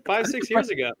like 5-6 years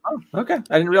ago. Oh, okay.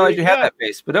 I didn't realize you had that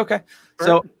face, but okay.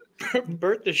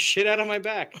 Burnt the shit out of my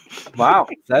back. Wow,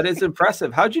 that is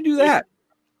impressive. How'd you do that?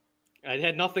 I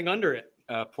had nothing under it.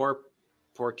 Poor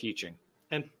teaching.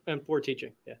 And poor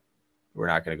teaching. Yeah. We're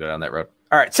not going to go down that road.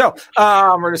 All right, so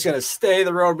we're just going to stay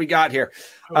the road we got here.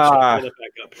 There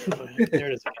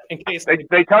it is. In case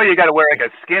they tell you got to wear like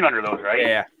a skin under those, right?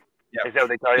 Yeah. Is that what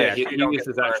they tell you? Yeah, he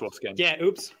uses actual skin. Yeah.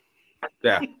 Oops.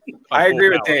 Yeah, I agree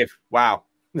with Dave. Wow,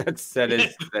 that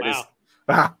is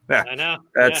wow. Yeah. I know.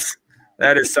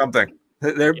 That is something.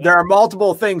 There are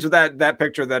multiple things with that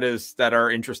picture that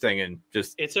are interesting and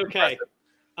just. It's okay. Impressive.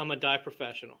 I'm a dye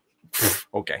professional.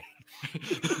 Okay.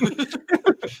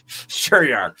 Sure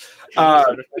you are.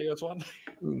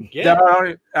 Yeah.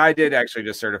 No, I did actually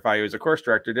just certify you as a course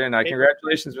director, didn't I?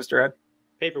 Congratulations, Mr. Ed.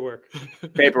 Paperwork.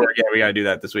 Yeah, we got to do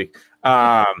that this week.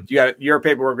 You got your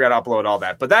paperwork. We got to upload all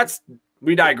that, but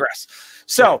we digress.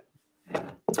 So,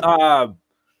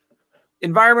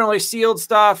 environmentally sealed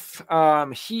stuff,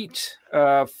 heat,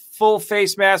 full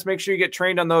face mask. Make sure you get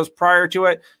trained on those prior to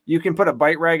it. You can put a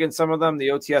bite rag in some of them. The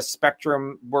OTS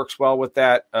Spectrum works well with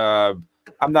that.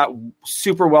 I'm not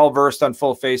super well versed on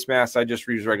full face masks. I just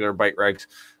use regular bite rags.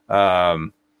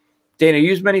 Dana, you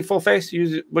use many full face?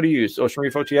 What do you use? Ocean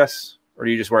Reef OTS, or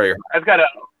do you just wear your? I've got an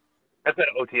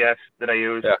OTS that I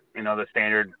use. Yeah. The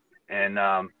standard, and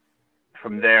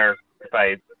from there, if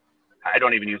I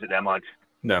don't even use it that much.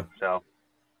 No. So.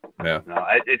 Yeah. No,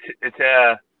 it's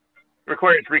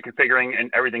requires reconfiguring and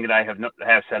everything that I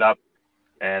have set up,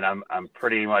 and I'm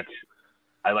pretty much.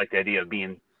 I like the idea of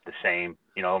being the same.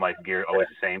 My gear always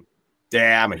the same.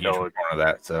 Yeah, I'm a huge fan of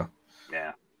that. So.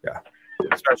 Yeah.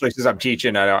 Especially since I'm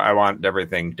teaching, I want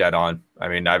everything dead on. I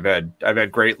mean, I've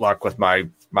had great luck with my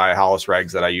Hollis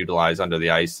regs that I utilize under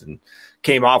the ice, and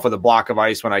came off with a block of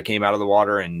ice when I came out of the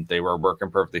water, and they were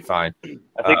working perfectly fine. I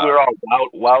think we were all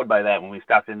wowed by that when we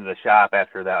stopped into the shop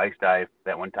after that ice dive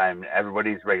that one time.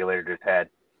 Everybody's regulator just had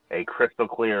a crystal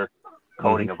clear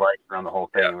coating of ice around the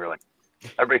whole thing. Yeah. We were like,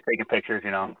 everybody's taking pictures,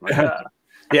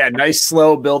 Yeah, nice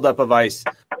slow buildup of ice.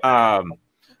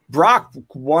 Brock,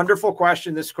 wonderful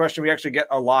question. This question we actually get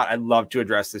a lot. I'd love to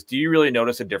address this. Do you really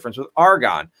notice a difference with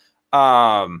argon?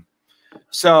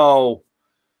 So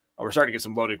we're starting to get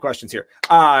some loaded questions here.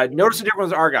 Notice a difference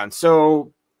with argon.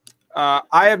 So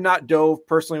I have not dove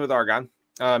personally with argon.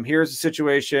 Here's a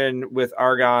situation with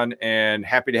argon, and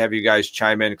happy to have you guys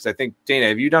chime in, because I think, Dana,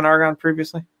 have you done argon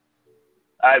previously?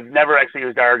 I've never actually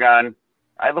used argon.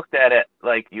 I looked at it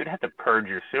like you'd have to purge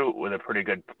your suit with a pretty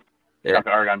good chunk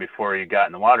of argon before you got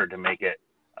in the water to make it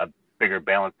a bigger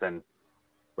balance than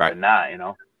not,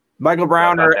 Michael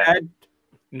Brown or Ed?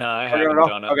 No, I haven't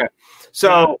done it. Okay.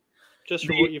 So just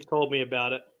from what you've told me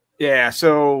about it. Yeah.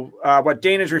 So what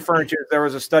Dana's referring to is there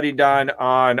was a study done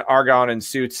on argon in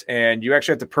suits, and you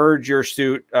actually have to purge your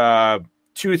suit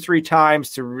 2-3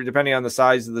 times depending on the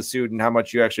size of the suit and how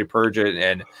much you actually purge it.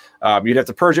 And you'd have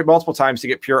to purge it multiple times to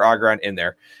get pure argon in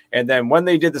there. And then when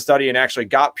they did the study and actually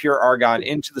got pure argon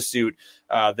into the suit,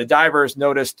 the divers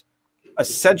noticed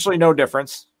essentially no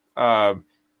difference.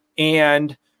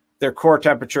 And their core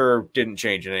temperature didn't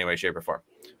change in any way, shape, or form.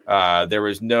 There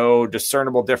was no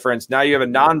discernible difference. Now you have a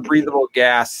non-breathable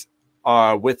gas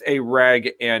with a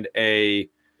reg and a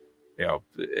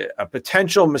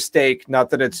potential mistake. Not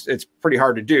that it's pretty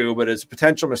hard to do, but it's a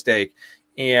potential mistake,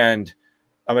 and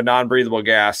of a non-breathable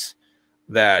gas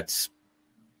that's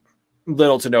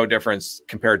little to no difference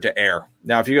compared to air.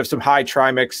 Now, if you have some high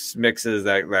trimix mixes,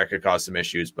 that could cause some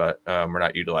issues, but we're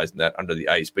not utilizing that under the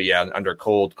ice. But yeah, under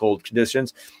cold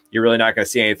conditions, you're really not going to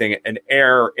see anything. An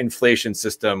air inflation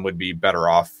system would be better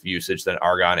off usage than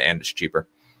argon, and it's cheaper.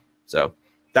 So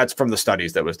that's from the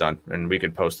studies that was done, and we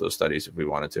could post those studies if we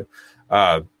wanted to.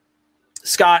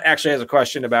 Scott actually has a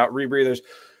question about rebreathers.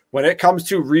 When it comes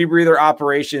to rebreather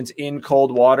operations in cold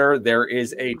water, there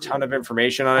is a ton of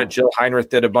information on it. Jill Heinrich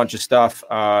did a bunch of stuff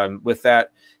with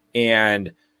that.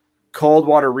 And cold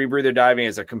water rebreather diving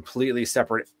is a completely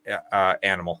separate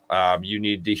animal. You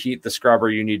need to heat the scrubber.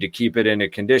 You need to keep it in a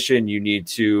condition. You need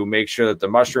to make sure that the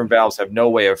mushroom valves have no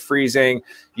way of freezing.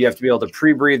 You have to be able to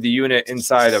pre-breathe the unit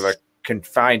inside of a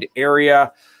confined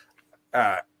area.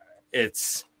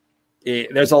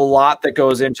 There's a lot that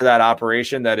goes into that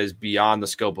operation that is beyond the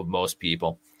scope of most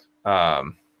people. Yeah.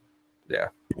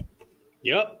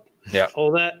 Yep. Yeah.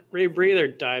 All that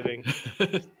rebreather diving.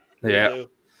 Yeah.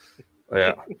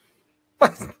 Yeah.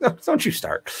 Don't you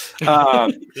start.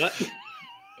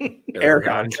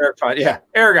 Aragon. Yeah.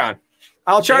 Aragon.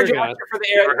 I'll charge you for the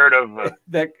air. You ever heard of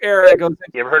the air that goes in?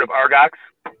 You ever heard of Argox?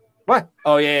 What?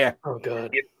 Oh, yeah. Oh,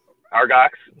 God. Argox?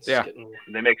 Yeah.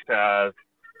 They mixed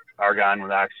argon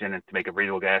with oxygen to make a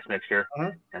breathable gas mixture.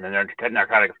 Uh-huh. And then their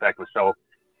narcotic effect was so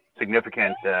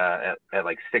significant at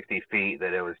like 60 feet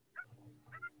that it was,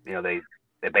 they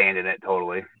abandoned it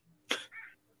totally.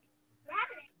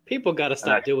 People got to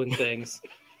stop doing things.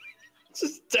 It's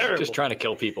just terrible. Just trying to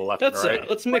kill people left and right.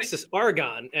 Let's mix this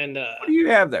argon and what do you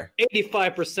have there?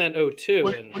 85% O2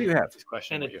 what do you have?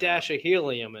 And a dash of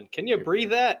helium. And can you breathe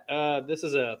that? This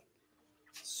is a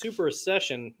super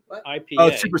session IPA.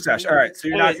 Oh, super session. All right. So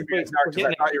you're not going to be as narc as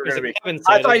I thought you were going to be.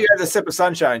 I thought you had the sip of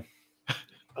sunshine.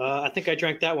 I think I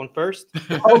drank that one first.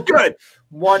 Oh, good.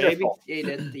 Wonderful. Yeah, you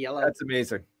did. The yellow. That's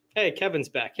amazing. Hey, Kevin's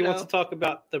back. He wants to talk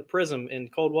about the prism in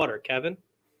cold water. Kevin?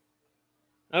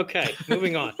 Okay,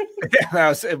 moving on.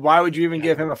 Why would you even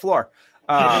give him a floor?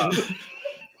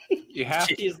 You have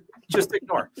to just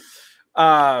ignore.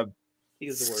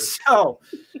 He's the worst. So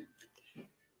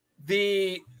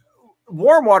the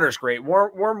warm water is great.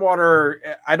 Warm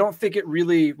water, I don't think it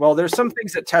really. Well, there's some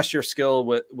things that test your skill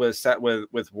with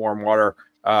warm water.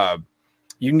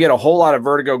 you can get a whole lot of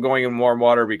vertigo going in warm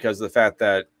water because of the fact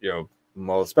that,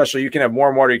 well, especially you can have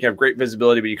warm water, you can have great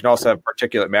visibility, but you can also have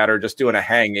particulate matter. Just doing a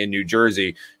hang in New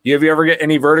Jersey. Have you ever get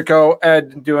any vertigo,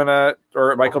 Ed,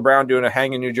 or Michael Brown doing a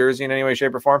hang in New Jersey in any way,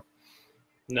 shape, or form?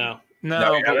 No,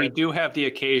 but we do have the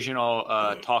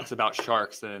occasional talks about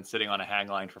sharks and sitting on a hang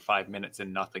line for 5 minutes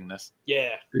in nothingness.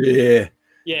 Yeah.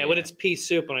 When it's pea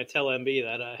soup, and I tell MB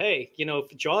that, hey,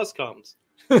 if Jaws comes,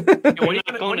 what are you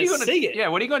going to see it? Yeah,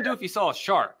 what are you going to do if you saw a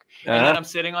shark? And then I'm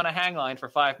sitting on a hang line for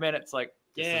 5 minutes, like.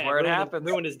 This is where it happens.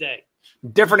 Ruined his day.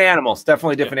 Different animals,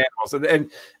 definitely different animals.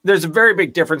 And there's a very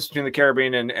big difference between the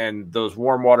Caribbean and those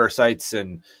warm water sites.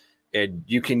 And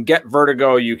you can get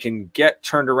vertigo. You can get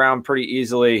turned around pretty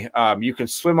easily. You can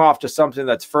swim off to something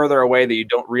that's further away that you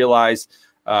don't realize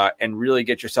and really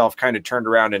get yourself kind of turned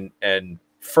around and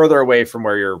further away from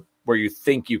where you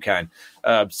think you can.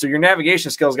 So your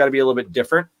navigation skills got to be a little bit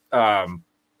different.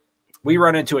 We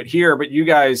run into it here, but you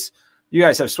guys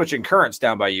have switching currents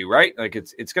down by you, right? Like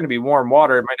it's going to be warm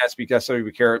water. It might not be necessarily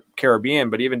Caribbean,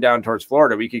 but even down towards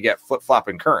Florida, we could get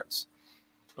flip-flopping currents.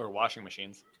 Or washing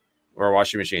machines.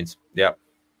 Yep.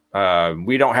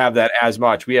 We don't have that as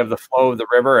much. We have the flow of the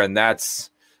river, and that's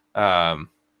Brock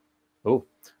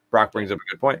brings up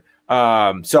a good point.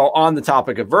 So on the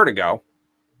topic of vertigo,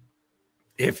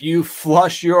 if you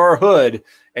flush your hood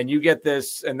and you get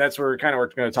this, and that's where we're going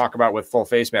to talk about with full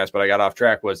face mask, but I got off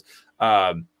track, was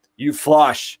you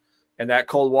flush and that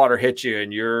cold water hits you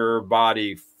and your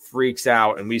body freaks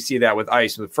out. And we see that with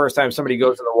ice. The first time somebody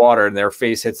goes in the water and their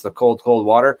face hits the cold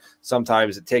water,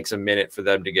 sometimes it takes a minute for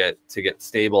them to get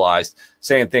stabilized.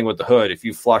 Same thing with the hood. If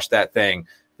you flush that thing,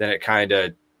 then it kind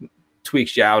of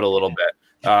tweaks you out a little bit.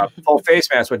 Full face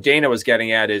mask, what Dana was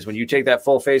getting at is when you take that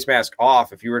full face mask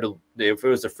off, if it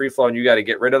was a free flow and you got to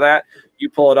get rid of that, you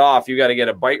pull it off, you got to get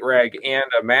a bite rag and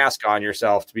a mask on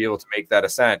yourself to be able to make that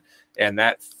ascent. And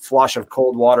that flush of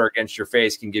cold water against your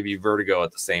face can give you vertigo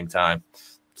at the same time.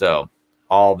 So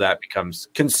all of that becomes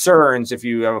concerns if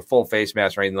you have a full face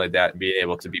mask or anything like that and being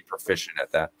able to be proficient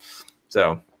at that.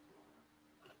 So,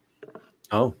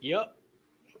 yep.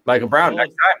 Michael Brown,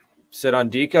 next time, sit on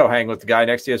Deco, hang with the guy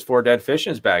next to you has 4 dead fish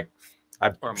in his bag.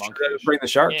 Or monkfish. Bring the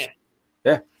sharks.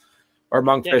 Yeah. Or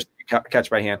monkfish catch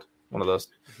by hand. One of those.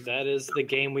 That is the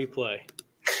game we play.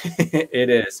 It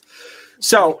is.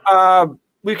 So,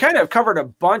 we kind of covered a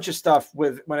bunch of stuff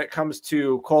when it comes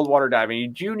to cold water diving. You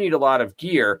do need a lot of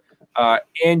gear,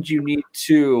 and you need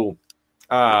to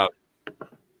hold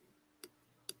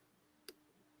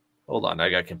on.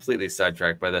 I got completely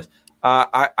sidetracked by this.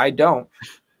 I don't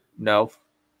know.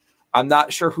 I'm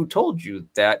not sure who told you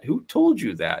that. Who told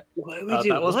you that?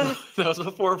 That was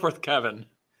before with Kevin.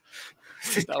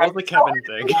 That was the Kevin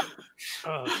thing.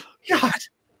 Oh,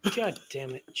 God damn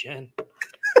it, Jen.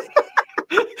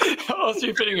 How else are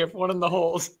you fitting it for one in the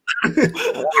holes?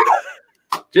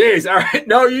 Jeez, all right.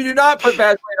 No, you do not put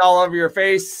Vaseline all over your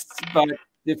face, but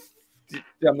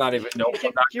I'm not even. No,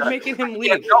 you're making him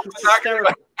leave. I'm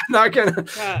not gonna.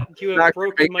 God, you have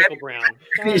broken Michael Brown.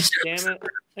 God damn it.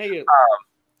 Hey,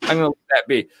 I'm going to let that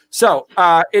be. So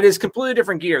it is completely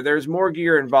different gear. There's more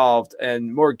gear involved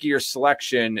and more gear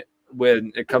selection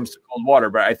when it comes to cold water.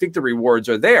 But I think the rewards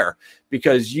are there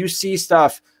because you see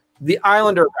stuff. The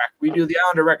Islander wreck, we do the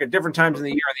Islander wreck at different times in the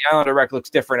year. The Islander wreck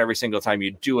looks different every single time you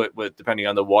do it depending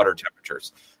on the water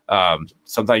temperatures.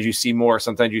 Sometimes you see more,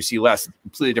 sometimes you see less. It's a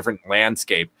completely different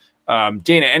landscape.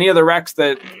 Dana, any other wrecks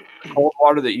that cold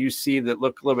water that you see that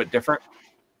look a little bit different?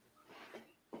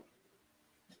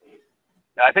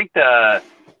 I think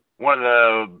one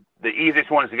of the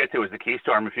easiest ones to get to is the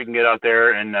Keystorm. If you can get out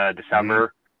there in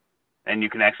December, and you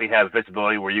can actually have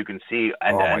visibility where you can see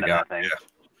end to end of things.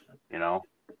 Yeah.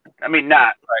 I mean,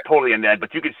 not totally end to end,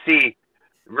 but you can see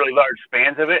really large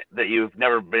spans of it that you've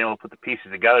never been able to put the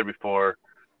pieces together before.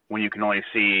 When you can only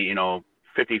see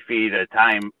 50 feet at a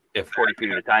time, 40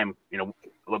 feet at a time, a little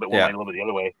bit one way, a little bit the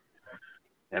other way.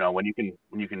 When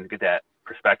you can get that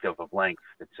perspective of length,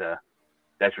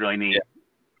 that's really neat. Yeah.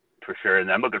 For sure,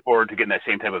 and I'm looking forward to getting that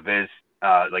same type of viz,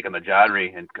 like on the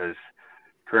Jodry, and because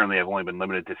currently I've only been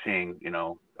limited to seeing,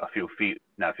 a few feet,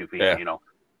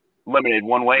 limited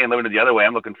one way and limited the other way.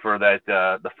 I'm looking for that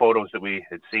the photos that we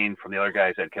had seen from the other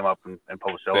guys that came up and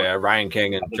posted. Yeah, Ryan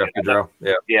King and Jeff Gaudreau.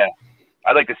 Yeah,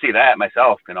 I'd like to see that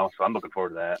myself, so I'm looking forward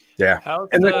to that. Yeah, how's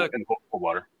in the cold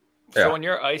water. So when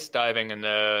you're ice diving in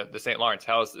the St. Lawrence,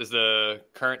 is the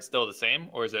current still the same,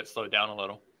 or is it slowed down a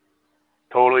little?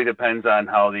 Totally depends on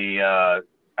how the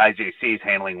IJC is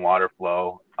handling water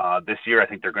flow. This year, I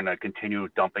think they're going to continue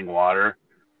dumping water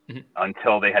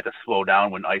until they had to slow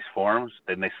down when ice forms.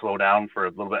 Then they slow down for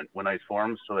a little bit when ice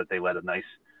forms so that they let a nice,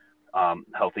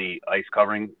 healthy ice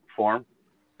covering form.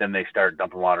 then they start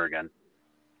dumping water again.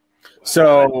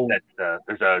 So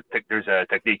there's a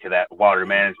technique to that water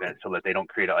management so that they don't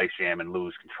create an ice jam and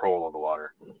lose control of the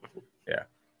water. Yeah.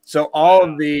 So all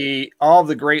of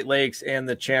the Great Lakes and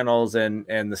the channels and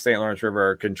the St. Lawrence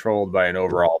River are controlled by an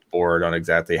overall board on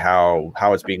exactly how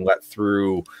it's being let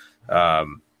through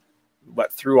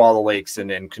all the lakes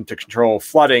and to control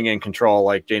flooding and control,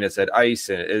 like Dana said, ice.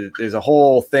 And there's a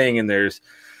whole thing, and there's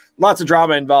lots of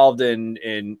drama involved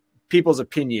in people's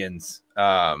opinions.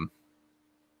 Yes.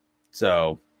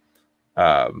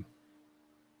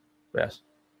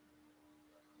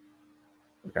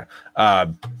 Okay.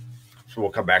 So we'll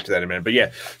come back to that in a minute. But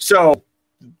yeah, so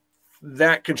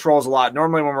that controls a lot.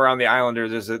 Normally when we're on the Islander,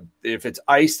 if it's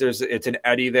ice, it's an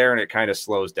eddy there, and it kind of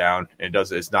slows down.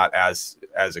 It's not as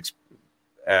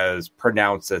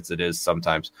pronounced as it is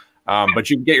sometimes. But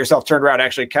you can get yourself turned around.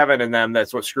 Actually, Kevin and them,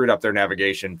 that's what screwed up their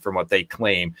navigation from what they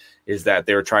claim, is that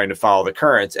they were trying to follow the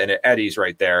currents and it eddies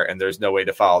right there. And there's no way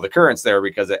to follow the currents there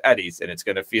because it eddies and it's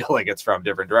going to feel like it's from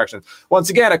different directions. Once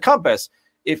again, a compass,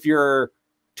 if you're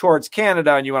towards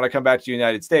Canada and you want to come back to the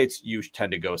United States, you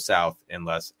tend to go south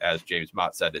unless, as James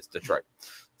Mott said, it's Detroit.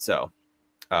 So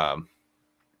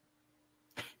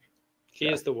he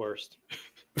is the worst.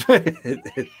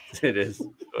 it is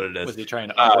what it is. Was he trying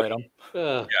to operate them?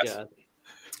 Yes. God.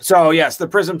 So yes, the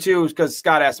Prism 2, because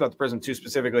Scott asked about the Prism 2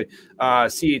 specifically.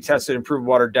 CE tested improved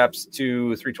water depths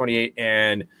to 328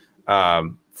 and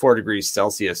 4 degrees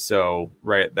Celsius. So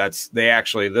right, this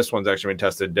one's actually been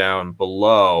tested down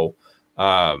below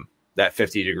that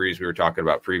 50 degrees we were talking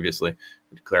about previously.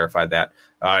 We clarified that.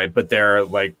 But there,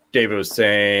 like David was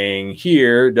saying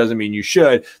here, doesn't mean you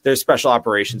should. There's special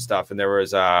operation stuff. And there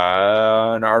was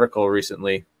an article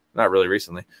recently, not really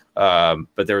recently,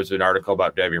 but there was an article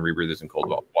about diving rebreathers in cold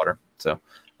water. So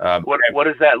what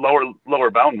does that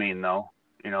lower bound mean though?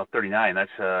 39,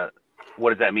 that's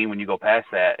what does that mean when you go past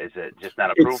that? Is it just not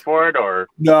approved for it, or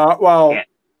no? Well,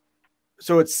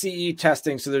 so it's CE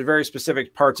testing. So there's very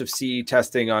specific parts of CE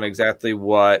testing on exactly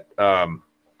what,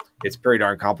 it's pretty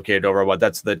darn complicated over what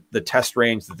that's the test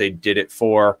range that they did it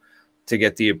for to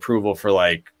get the approval for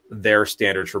like their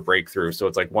standards for breakthrough. So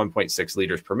it's like 1.6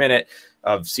 liters per minute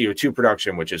of CO2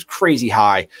 production, which is crazy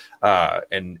high,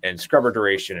 and scrubber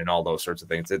duration and all those sorts of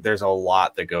things. There's a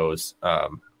lot that goes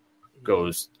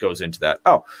into that.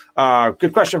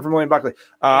 Good question from William Buckley.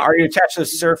 Are you attached to the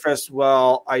surface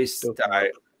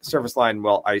surface line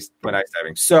ice when ice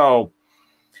diving? So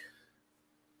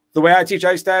the way I teach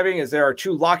ice diving is there are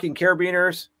 2 locking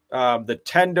carabiners. The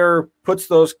tender puts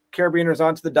those carabiners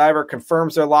onto the diver,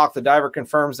 confirms their lock. The diver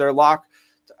confirms their lock.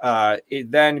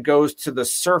 It then goes to the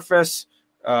surface.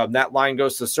 That line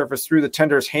goes to the surface through the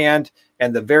tender's hand,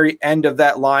 and the very end of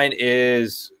that line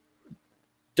is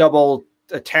double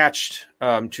attached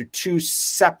to 2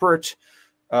 separate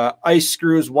ice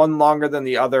screws, one longer than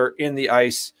the other in the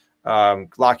ice,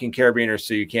 locking carabiners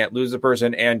so you can't lose the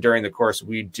person. And during the course,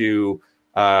 we do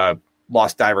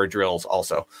lost diver drills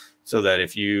also, so that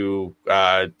if you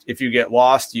get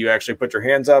lost, you actually put your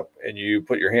hands up and you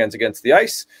put your hands against the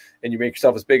ice and you make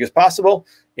yourself as big as possible.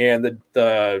 And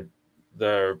the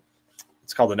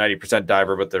it's called the 90%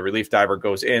 diver, but the relief diver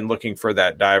goes in looking for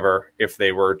that diver if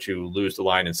they were to lose the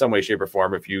line in some way, shape, or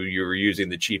form. If you were using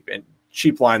the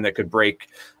cheap line that could break,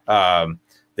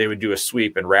 they would do a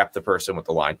sweep and wrap the person with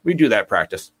the line. We do that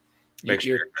practice.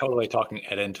 You're totally talking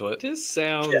Ed into it. This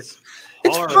sounds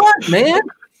It's hard. fun, man.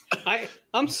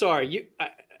 I'm sorry.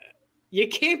 You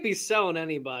can't be selling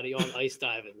anybody on ice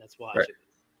diving. That's why. Right.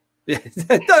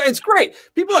 It's great.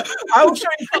 People, I will show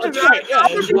you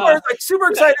pictures. People are like super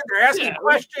excited. They're asking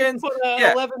questions. Put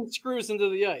 11 screws into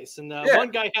the ice, and one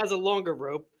guy has a longer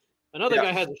rope, another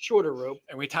guy has a shorter rope,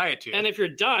 and we tie it to you. And if you're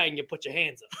dying, you put your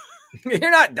hands up.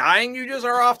 You're not dying. You just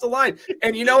are off the line.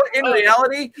 And in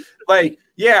reality,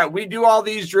 we do all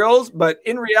these drills, but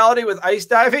in reality with ice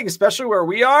diving, especially where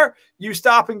we are, you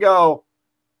stop and go,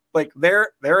 like,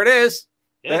 there it is.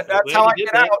 Yeah, that's how I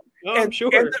get out. Oh, I'm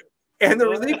sure. And the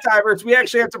relief divers, we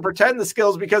actually have to pretend the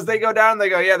skills because they go down and they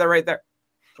go, yeah, they're right there.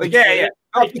 Like, yeah.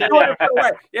 Oh,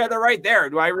 yeah, they're right there.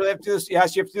 Do I really have to do this?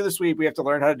 Yes, you have to do the sweep. We have to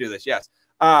learn how to do this. Yes.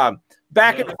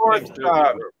 Back and forth.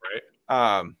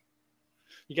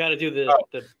 You got to do the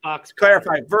box.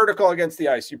 Clarify, vertical against the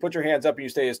ice. You put your hands up and you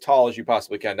stay as tall as you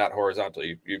possibly can, not horizontal.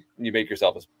 You make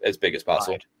yourself as big as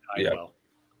possible.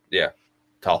 Yeah,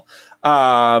 tall.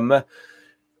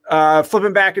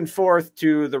 Flipping back and forth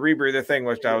to the rebreather thing,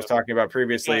 which I was talking about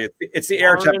previously. It's the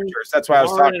air temperatures. That's what I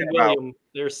was talking about.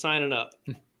 They're signing up.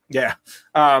 Yeah.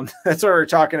 That's what we're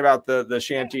talking about, the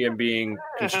shanty and being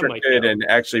constricted and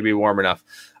actually be warm enough.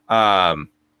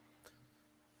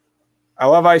 I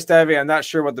love ice diving. I'm not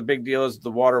sure what the big deal is.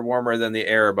 The water warmer than the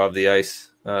air above the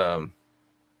ice.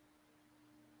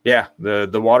 Yeah,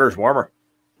 the water's warmer.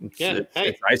 It's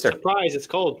nicer. Surprise! It's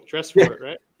cold. Dress for it,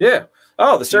 right? Yeah.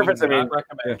 Oh, the surface. I mean,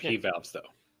 recommend P valves though.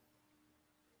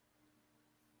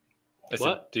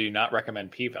 What? Do you not recommend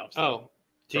P valves? Oh,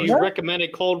 do you recommend a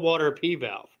cold water P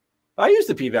valve? I use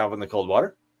the P valve in the cold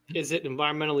water. Is it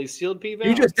environmentally sealed P valve?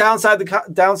 You just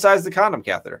downsize the condom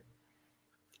catheter.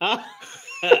 Yeah.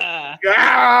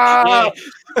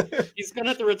 He's gonna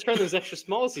have to return those extra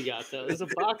smalls he got though. There's a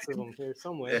box of them here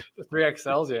somewhere.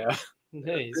 3XLs, yeah.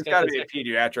 Hey, There's got to be a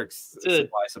pediatrics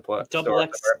supply. Double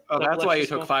X. Oh, that's why you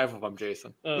took 5 of them,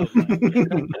 Jason. Oh,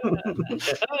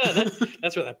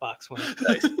 that's where that box went.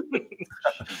 Nice.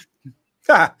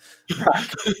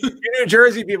 You New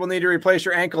Jersey people need to replace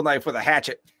your ankle knife with a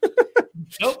hatchet.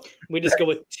 Nope. We just go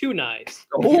with 2 knives.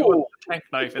 A tank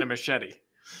knife and a machete.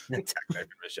 Tank knife and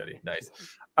machete. Nice.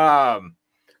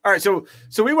 All right, so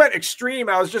we went extreme.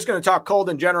 I was just going to talk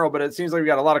cold in general, but it seems like we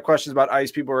got a lot of questions about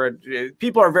ice. People are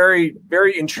very,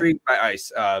 very intrigued by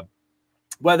ice.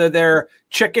 Whether they're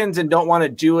chickens and don't want to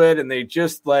do it, and they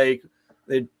just like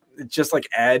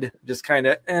Ed, just kind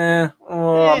of, I'm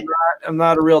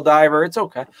not a real diver. It's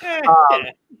okay.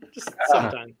 Just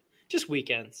sometimes, just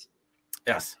weekends.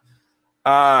 Yes.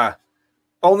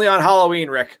 Only on Halloween,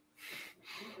 Rick.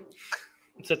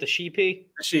 Is that the sheepy?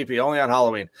 The sheepy, only on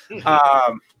Halloween.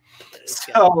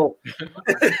 So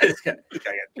this guy got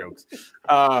jokes.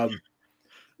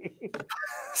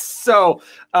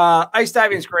 Ice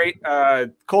diving is great.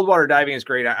 Cold water diving is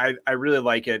great. I really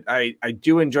like it. I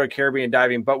do enjoy Caribbean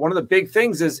diving, but one of the big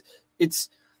things is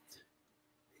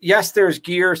yes, there's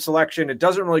gear selection. It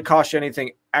doesn't really cost you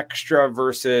anything extra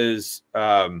versus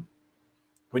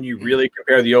when you really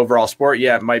compare the overall sport.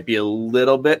 Yeah, it might be a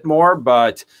little bit more,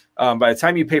 but by the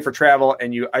time you pay for travel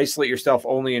and you isolate yourself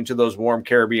only into those warm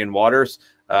Caribbean waters,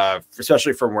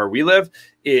 especially from where we live,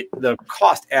 the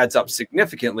cost adds up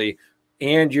significantly,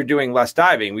 and you're doing less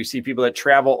diving. We see people that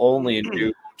travel only and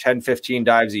do 10, 15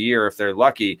 dives a year if they're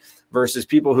lucky, versus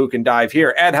people who can dive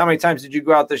here. Ed, how many times did you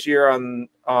go out this year on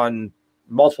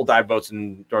multiple dive boats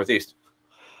in Northeast?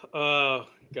 Oh,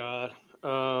 God.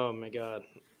 Oh, my God.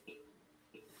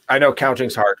 I know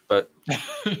counting's hard, but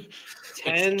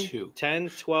 10,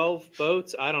 12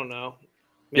 boats. I don't know.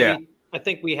 Maybe, yeah. I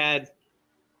think we had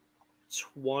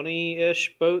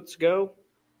 20-ish boats go.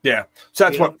 Yeah. So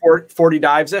that's what, 40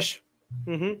 dives-ish?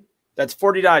 Mm-hmm. That's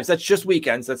 40 dives. That's just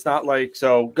weekends. That's not like,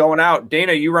 so going out.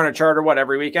 Dana, you run a charter,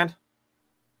 every weekend?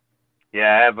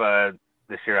 Yeah, I have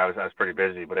this year I was pretty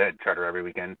busy, but I had charter every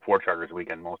weekend, 4 charters a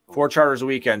weekend most of them. 4 charters a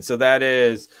weekend. So that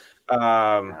is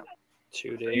 2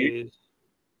 days.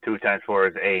 2 times 4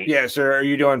 is 8. Yeah, so are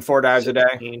you doing 4 dives 16.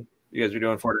 a day? You guys are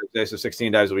doing 4 dives a day, so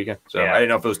 16 dives a weekend. So yeah. I didn't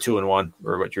know if it was 2 and 1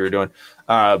 or what you were doing.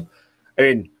 I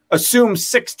mean, assume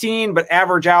 16, but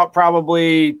average out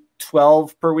probably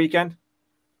 12 per weekend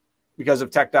because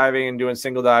of tech diving and doing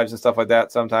single dives and stuff like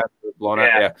that. Sometimes blown out.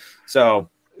 Yeah.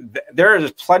 So there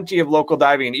is plenty of local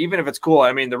diving, and even if it's cool,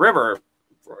 I mean, the river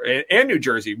and New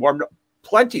Jersey warmed up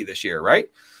plenty this year, right?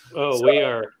 Oh,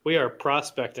 so, we are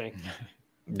prospecting.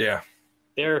 Yeah.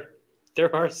 There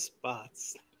are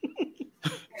spots.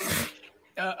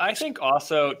 I think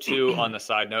also too, on the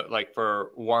side note, like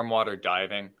for warm water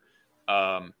diving,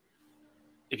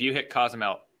 if you hit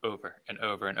Cozumel over and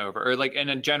over and over, or like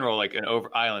in general, like an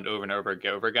island over and over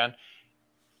again,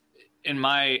 in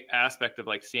my aspect of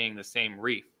like seeing the same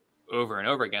reef over and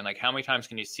over again, like how many times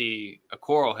can you see a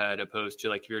coral head opposed to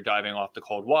like if you're diving off the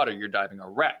cold water, you're diving a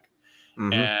wreck,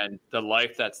 and the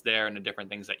life that's there and the different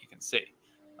things that you can see.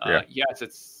 Yes,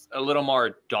 it's a little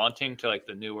more daunting to like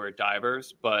the newer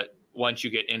divers, but once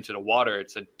you get into the water,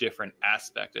 it's a different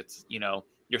aspect. It's,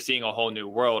 you're seeing a whole new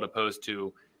world opposed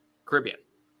to Caribbean.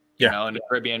 And the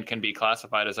Caribbean can be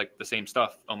classified as like the same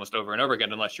stuff almost over and over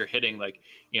again, unless you're hitting like,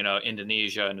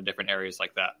 Indonesia and the different areas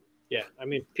like that. Yeah. I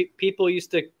mean, people used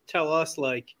to tell us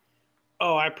like,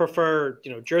 oh, I prefer,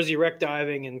 Jersey wreck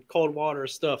diving and cold water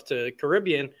stuff to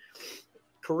Caribbean.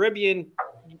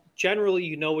 Generally,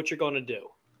 you know what you're going to do.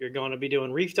 You're going to be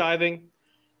doing reef diving,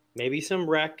 maybe some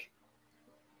wreck.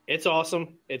 It's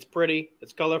awesome. It's pretty.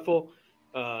 It's colorful.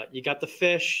 You got the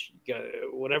fish, you got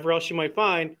whatever else you might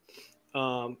find.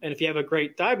 And if you have a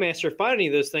great dive master find any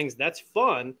of those things, that's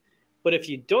fun. But if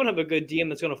you don't have a good DM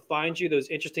that's going to find you those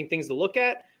interesting things to look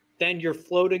at, then you're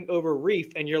floating over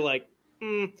reef and you're like,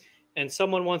 And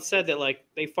someone once said that like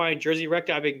they find Jersey wreck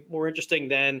diving more interesting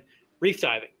than reef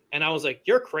diving. And I was like,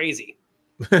 you're crazy.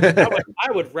 I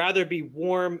would rather be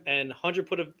warm and 100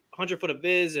 foot of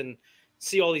viz and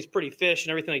see all these pretty fish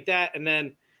and everything like that. And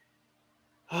then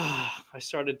I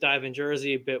started diving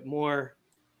Jersey a bit more,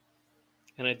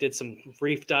 and I did some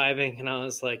reef diving, and I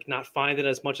was like not finding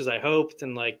as much as I hoped,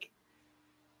 and like,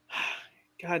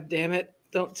 God damn it.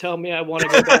 Don't tell me I want to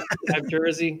go back to dive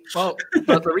Jersey. Well,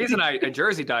 but the reason I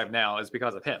Jersey dive now is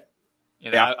because of him.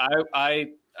 You know, I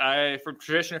from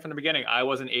tradition from the beginning, I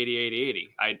wasn't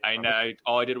 80.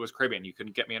 All I did was Caribbean. You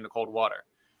couldn't get me into cold water.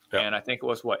 Yeah. And I think it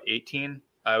was 18.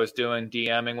 I was doing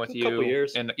DMing with you. Couple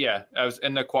years. And I was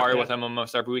in the quarry with him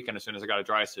almost every weekend as soon as I got a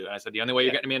dry suit. And I said, the only way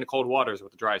you're getting me into cold water is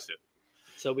with a dry suit.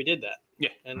 So we did that. Yeah.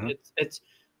 And it's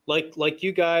like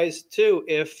you guys too.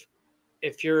 If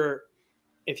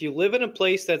you live in a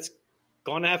place that's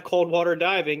going to have cold water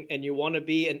diving and you want to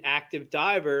be an active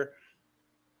diver,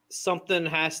 something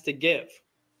has to give.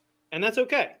 And that's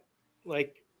okay.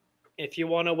 Like, if you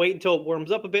want to wait until it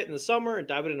warms up a bit in the summer and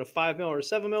dive it in a 5 mil or a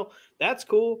 7 mil, that's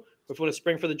cool. If you want to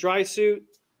spring for the dry suit,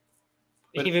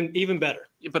 even better.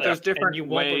 But there's different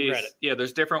ways. Yeah,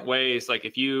 there's different ways. Like,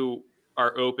 if you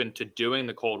are open to doing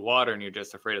the cold water and you're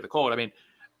just afraid of the cold. I mean,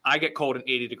 I get cold in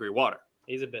 80-degree water.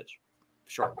 He's a bitch.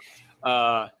 Sure.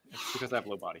 It's because I have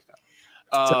low body fat.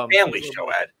 It's a family show,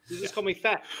 Ed. You just call me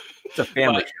fat. It's a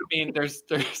family show. I mean, there's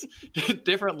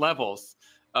different levels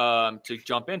to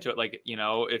jump into it. Like, you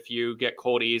know, if you get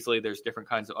cold easily, there's different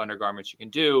kinds of undergarments you can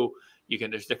do.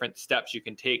 There's different steps you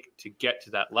can take to get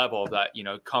to that level of that, you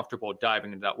know, comfortable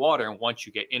diving into that water. And once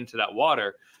you get into that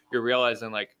water, you're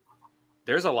realizing like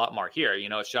there's a lot more here. You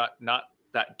know, it's not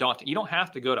that daunting. You don't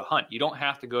have to go to hunt. You don't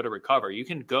have to go to recover. You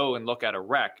can go and look at a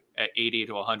wreck at 80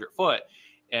 to 100 foot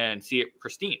and see it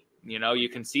pristine. You know, you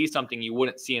can see something you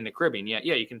wouldn't see in the Caribbean. Yeah,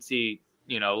 you can see,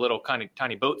 you know, little kind of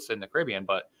tiny boats in the Caribbean,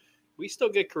 but we still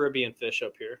get Caribbean fish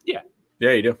up here. Yeah,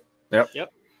 you do.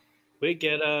 Yep. We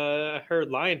get I heard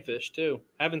lionfish too.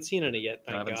 I haven't seen any yet.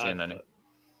 I haven't seen any.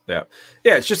 Yeah,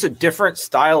 it's just a different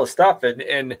style of stuff,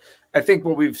 and I think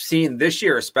what we've seen this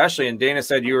year, especially, and Dana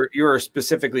said you were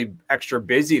specifically extra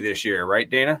busy this year, right,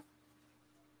 Dana?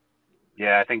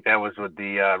 Yeah, I think that was with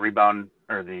the rebound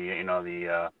or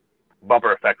the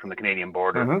bumper effect from the Canadian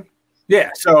border. Mm-hmm.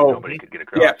 Yeah, so nobody could get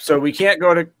across. Yeah, so we can't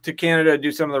go to Canada to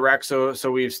do some of the wrecks.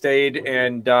 So we've stayed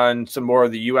and done some more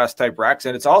of the U.S. type wrecks,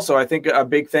 and it's also I think a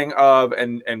big thing of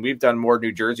and we've done more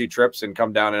New Jersey trips and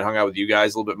come down and hung out with you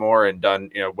guys a little bit more and done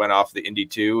went off the Indy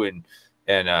 2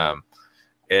 and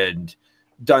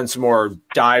done some more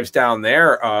dives down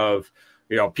there of.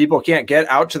 People can't get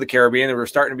out to the Caribbean, and we're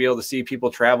starting to be able to see people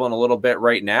traveling a little bit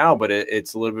right now, but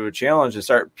it's a little bit of a challenge.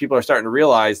 People are starting to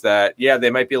realize that, they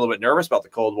might be a little bit nervous about the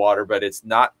cold water, but it's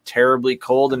not terribly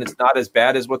cold and it's not as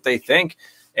bad as what they think.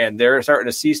 And they're starting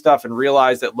to see stuff and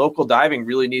realize that local diving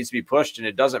really needs to be pushed. And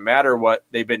it doesn't matter what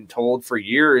they've been told for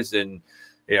years. And,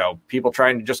 people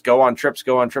trying to just go on trips.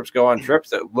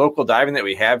 That local diving that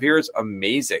we have here is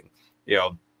amazing.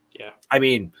 I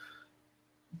mean,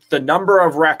 the number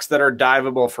of wrecks that are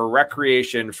diveable for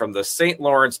recreation from the St.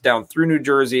 Lawrence down through New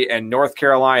Jersey and North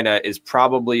Carolina is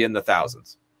probably in the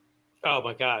thousands. Oh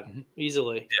my God.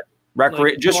 Easily. Yeah.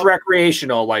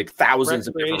 Recreational, like thousands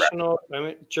of different wrecks. I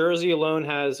mean, Jersey alone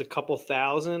has a couple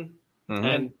thousand. Mm-hmm.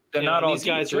 And they're not all these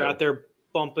guys are out there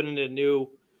bumping into new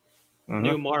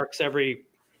marks every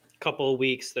couple of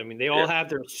weeks. I mean, they all have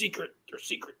their secret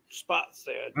spots.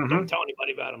 They don't tell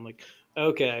anybody about them. Like,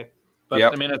 okay. But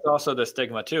I mean, it's also the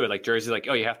stigma too. Like Jersey, like,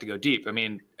 oh, you have to go deep. I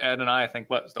mean, Ed and I think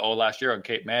what was the last year on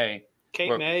Cape May.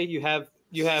 You have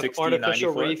 60,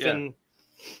 artificial reef in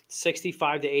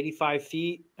 65 to 85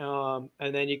 feet, and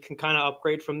then you can kind of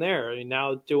upgrade from there. I mean,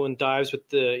 now doing dives with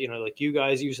the like you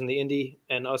guys using the Indy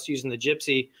and us using the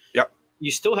Gypsy. Yep.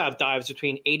 You still have dives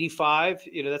between 85.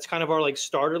 That's kind of our like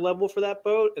starter level for that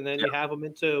boat, and then you have them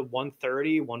into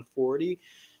 130, 140.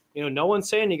 No one's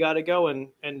saying you got to go and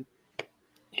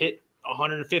hit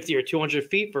 150 or 200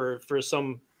 feet for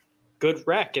some good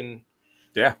wreck. And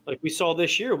like we saw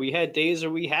this year, we had days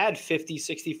where we had 50,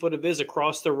 60 foot of viz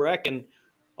across the wreck and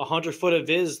 100 foot of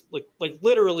viz, like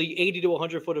literally 80 to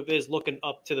 100 foot of viz looking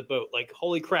up to the boat. Like,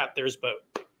 holy crap, there's boat.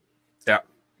 Yeah.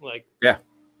 Like,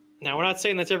 now we're not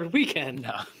saying that's every weekend.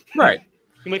 No. Right.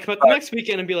 You might come out the next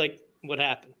weekend and be like, what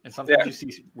happened? And sometimes you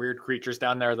see weird creatures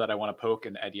down there that I want to poke,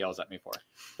 and Ed yells at me for.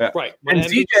 Yeah. Right. When and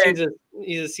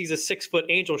CJ sees a 6 foot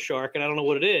angel shark, and I don't know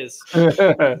what it is. So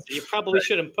you probably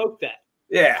shouldn't poke that.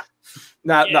 Yeah.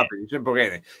 Nothing. You shouldn't poke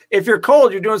anything. If you're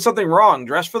cold, you're doing something wrong.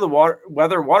 Dress for the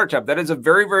water temp. That is a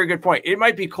very, very good point. It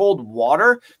might be cold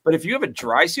water, but if you have a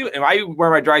dry suit, and I wear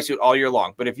my dry suit all year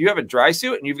long, but if you have a dry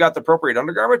suit and you've got the appropriate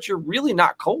undergarments, you're really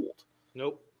not cold.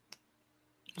 Nope.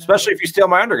 Especially if you steal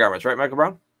my undergarments, right, Michael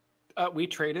Brown? We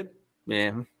traded.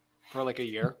 Yeah. For like a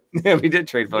year. Yeah, we did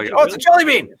trade for like. Oh, it's a jelly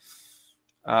bean.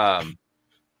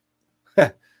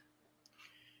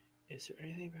 suit or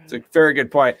anything. It's a very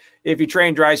good point. If you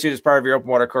train dry suit as part of your open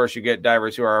water course, you get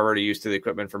divers who are already used to the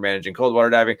equipment for managing cold water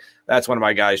diving. That's one of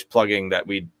my guys plugging that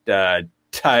we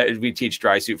teach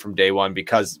dry suit from day one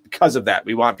because of that.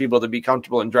 We want people to be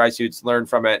comfortable in dry suits, learn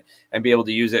from it, and be able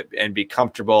to use it and be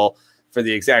comfortable for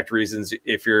the exact reasons.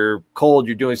 If you're cold,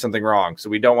 you're doing something wrong. So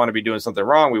we don't want to be doing something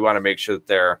wrong. We want to make sure that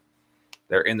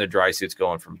they're in the dry suits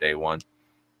going from day one.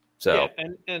 So yeah,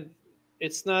 and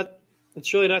it's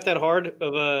really not that hard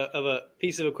of a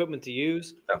piece of equipment to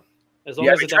use. No. As long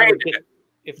as the diver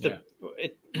it's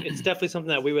definitely something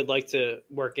that we would like to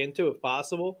work into if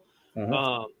possible.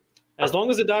 Mm-hmm. As long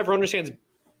as the diver understands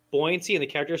buoyancy and the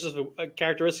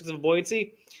characteristics of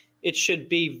buoyancy, it should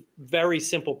be very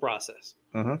simple process.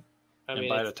 Mm-hmm. I mean,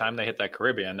 by the time they hit that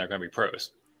Caribbean, they're going to be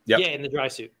pros. Yep. Yeah, in the dry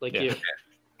suit, like you,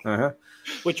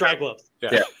 with dry gloves.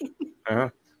 Yeah.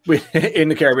 In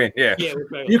the Caribbean, yeah.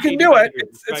 You can do it.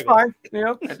 It's fine. You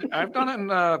know, I've done it in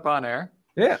Bonaire.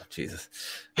 Yeah, Jesus.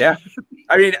 Yeah,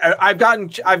 I mean, I've gotten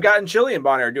chilly in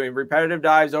Bonaire doing repetitive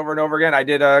dives over and over again. I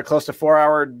did a close to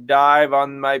 4-hour dive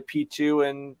on my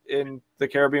P2 in the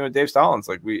Caribbean with Dave Stallings.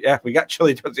 Like we got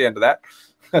chilly towards the end of that.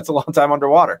 That's a long time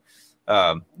underwater.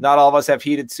 Not all of us have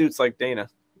heated suits like Dana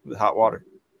with hot water.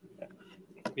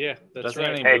 Yeah, that's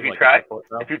right. Hey, if you try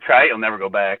it, you'll never go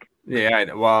back. Yeah, I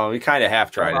know. Well, we kind of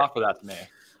have tried it. Off of that to me.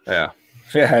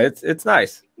 Yeah, it's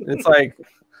nice. It's like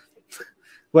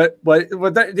what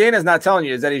Dana's not telling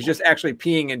you is that he's just actually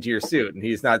peeing into your suit, and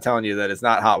he's not telling you that it's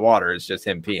not hot water. It's just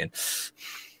him peeing.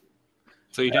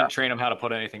 So you didn't train him how to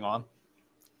put anything on?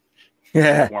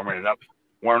 Yeah, warming up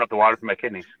the water for my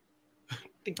kidneys. I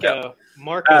think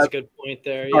Mark has a good point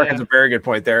there. Mark has a very good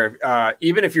point there.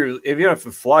 Even if you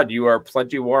flood, you are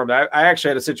plenty warm. I actually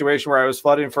had a situation where I was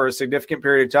flooding for a significant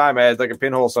period of time. I had like a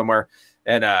pinhole somewhere,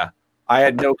 and I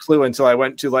had no clue until I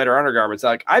went to lighter undergarments.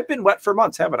 Like, I've been wet for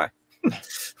months, haven't I?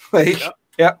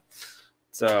 Yep.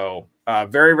 So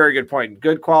very, very good point.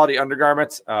 Good quality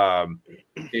undergarments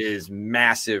is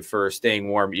massive for staying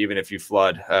warm, even if you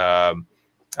flood.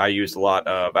 I used a lot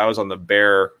of. I was on the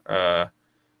Bear.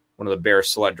 One of the Bear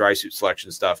select dry suit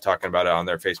selection stuff, talking about it on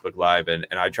their Facebook Live, and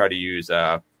I try to use.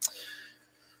 I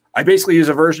basically use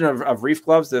a version of reef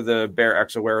gloves. They're the Bear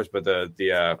Exo wearers, but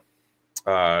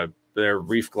they're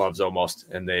reef gloves almost,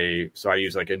 so I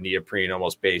use like a neoprene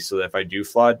almost base, so that if I do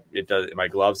flood, it does my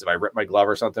gloves. If I rip my glove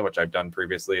or something, which I've done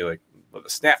previously, like with a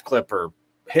snap clip or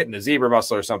hitting a zebra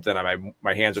mussel or something,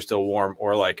 my hands are still warm.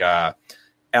 Or like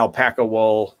alpaca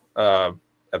wool.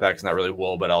 Alpaca's not really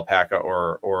wool, but alpaca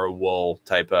or a wool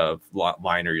type of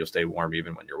liner, you'll stay warm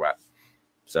even when you're wet.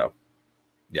 So,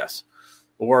 yes.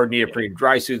 Or neoprene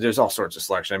dry suit. There's all sorts of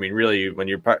selection. I mean, really, when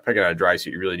you're picking out a dry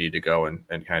suit, you really need to go and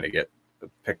kind of get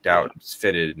picked out,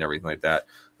 fitted, and everything like that.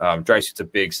 Dry suit's a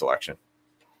big selection.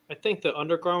 I think the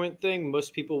undergarment thing,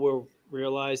 most people will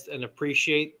realize and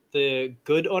appreciate the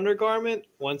good undergarment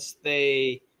once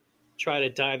they try to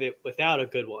dive it without a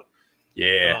good one.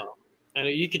 Yeah. And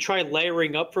you could try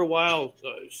layering up for a while.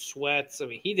 Sweats. I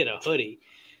mean, he did a hoodie.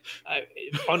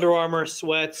 Under Armour,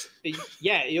 sweats.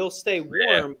 Yeah, you'll stay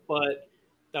warm, but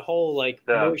the whole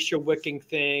moisture wicking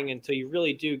thing until you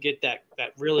really do get that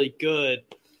really good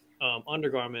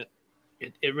undergarment,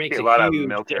 it makes a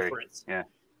huge difference. Yeah.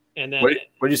 And then what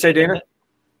did you say, Dana?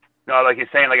 No, like you're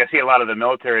saying, like I see a lot of the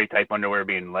military type underwear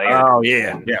being layered. Oh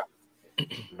yeah.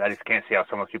 I just can't see how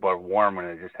some of those people are warm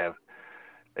when they just have.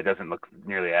 It doesn't look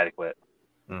nearly adequate.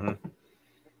 Mm-hmm.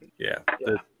 Yeah.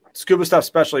 The scuba stuff's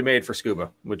specially made for scuba,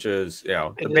 which is,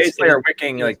 the base layer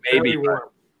wicking, like maybe warm.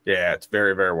 Yeah, it's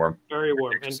very, very warm. Very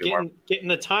warm. And getting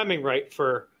the timing right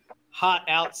for hot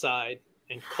outside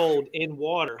and cold in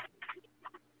water,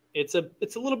 it's a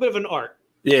little bit of an art.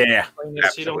 Yeah.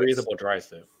 So breathable dry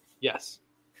suit. Yes.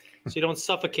 So you don't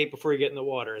suffocate before you get in the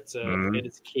water. It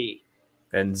is key.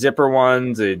 And zipper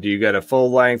ones, do you get a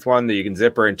full length one that you can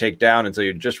zipper and take down until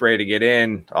you're just ready to get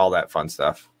in? All that fun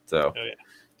stuff. So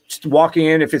just walking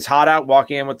in, if it's hot out,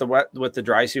 walking in with the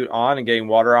dry suit on and getting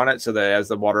water on it so that as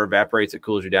the water evaporates, it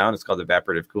cools you down. It's called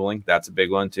evaporative cooling. That's a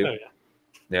big one too. Oh,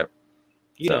 yeah. Yep.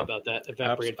 You know about that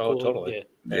evaporative cooling. Totally.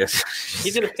 Yeah. Yes.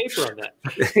 He did a paper on that.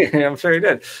 Yeah, I'm sure he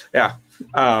did. Yeah.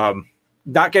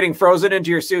 Not getting frozen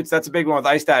into your suits. That's a big one with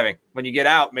ice diving. When you get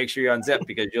out, make sure you unzip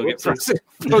because you'll get frozen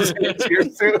into your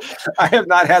suit. I have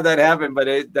not had that happen, but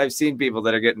I've seen people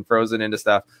that are getting frozen into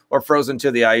stuff or frozen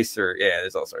to the ice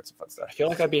there's all sorts of fun stuff. I feel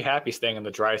like I'd be happy staying in the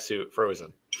dry suit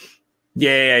frozen.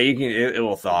 Yeah, you can. It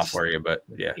will thaw for you, but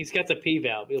yeah. He's got the P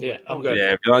valve. I'm good.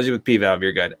 Yeah, as long as you with P valve,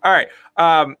 you're good. All right.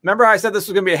 Remember how I said this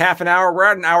was going to be a half an hour? We're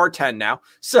at an hour 10 now.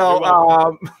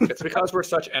 So it's because we're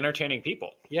such entertaining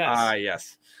people. Yes.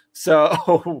 Yes.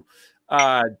 So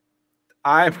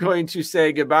I'm going to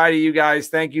say goodbye to you guys.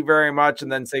 Thank you very much,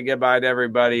 and then say goodbye to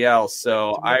everybody else.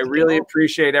 So I really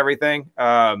appreciate everything.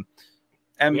 MB,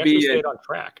 we actually stayed on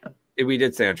track. We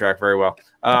did stay on track very well,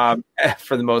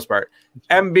 for the most part.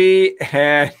 MB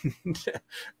and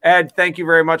Ed, thank you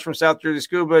very much from South Jersey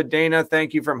Scuba. Dana,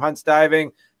 thank you from Hunts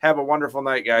Diving. Have a wonderful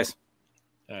night, guys.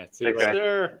 All right, see you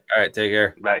later. All right, take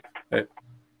care. Bye. Bye.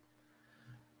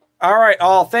 All right,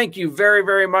 all. Thank you very,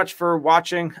 very much for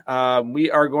watching. We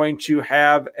are going to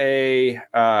have a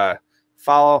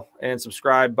follow and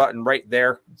subscribe button right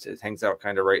there. It hangs out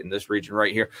kind of right in this region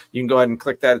right here. You can go ahead and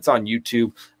click that. It's on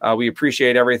YouTube. We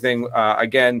appreciate everything.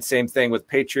 Again, same thing with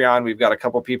Patreon. We've got a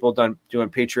couple people doing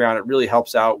Patreon. It really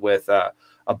helps out with a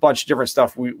bunch of different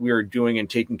stuff we are doing and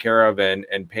taking care of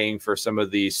and paying for some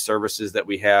of these services that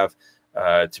we have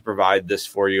to provide this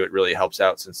for you. It really helps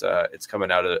out since it's coming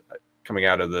out of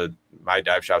my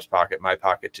dive shop's pocket, my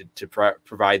pocket to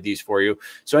provide these for you.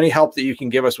 So any help that you can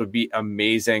give us would be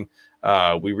amazing.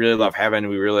 We really love having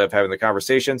the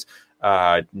conversations.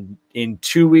 In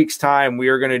 2 weeks time, we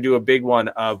are going to do a big one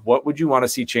of what would you want to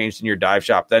see changed in your dive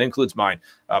shop. That includes mine.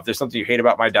 If there's something you hate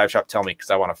about my dive shop, tell me, because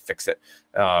I want to fix it.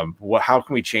 How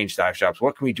can we change dive shops?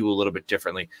 What can we do a little bit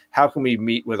differently? How can we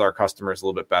meet with our customers a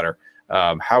little bit better?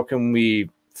 How can we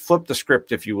flip the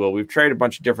script, if you will? We've tried a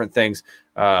bunch of different things.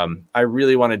 I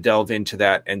really want to delve into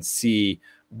that and see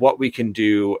what we can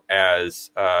do as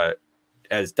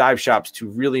dive shops to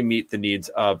really meet the needs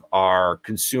of our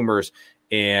consumers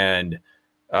and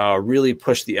really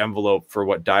push the envelope for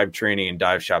what dive training and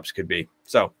dive shops could be.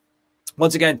 So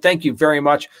once again, thank you very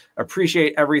much.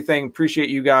 Appreciate everything. Appreciate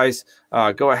you guys.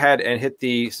 Go ahead and hit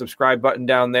the subscribe button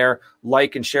down there.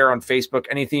 Like and share on Facebook.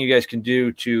 Anything you guys can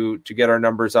do to get our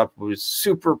numbers up was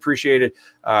super appreciated.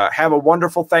 Have a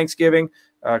wonderful Thanksgiving,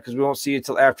 because we won't see you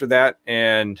till after that.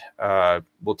 And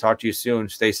we'll talk to you soon.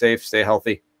 Stay safe. Stay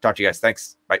healthy. Talk to you guys.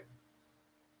 Thanks. Bye.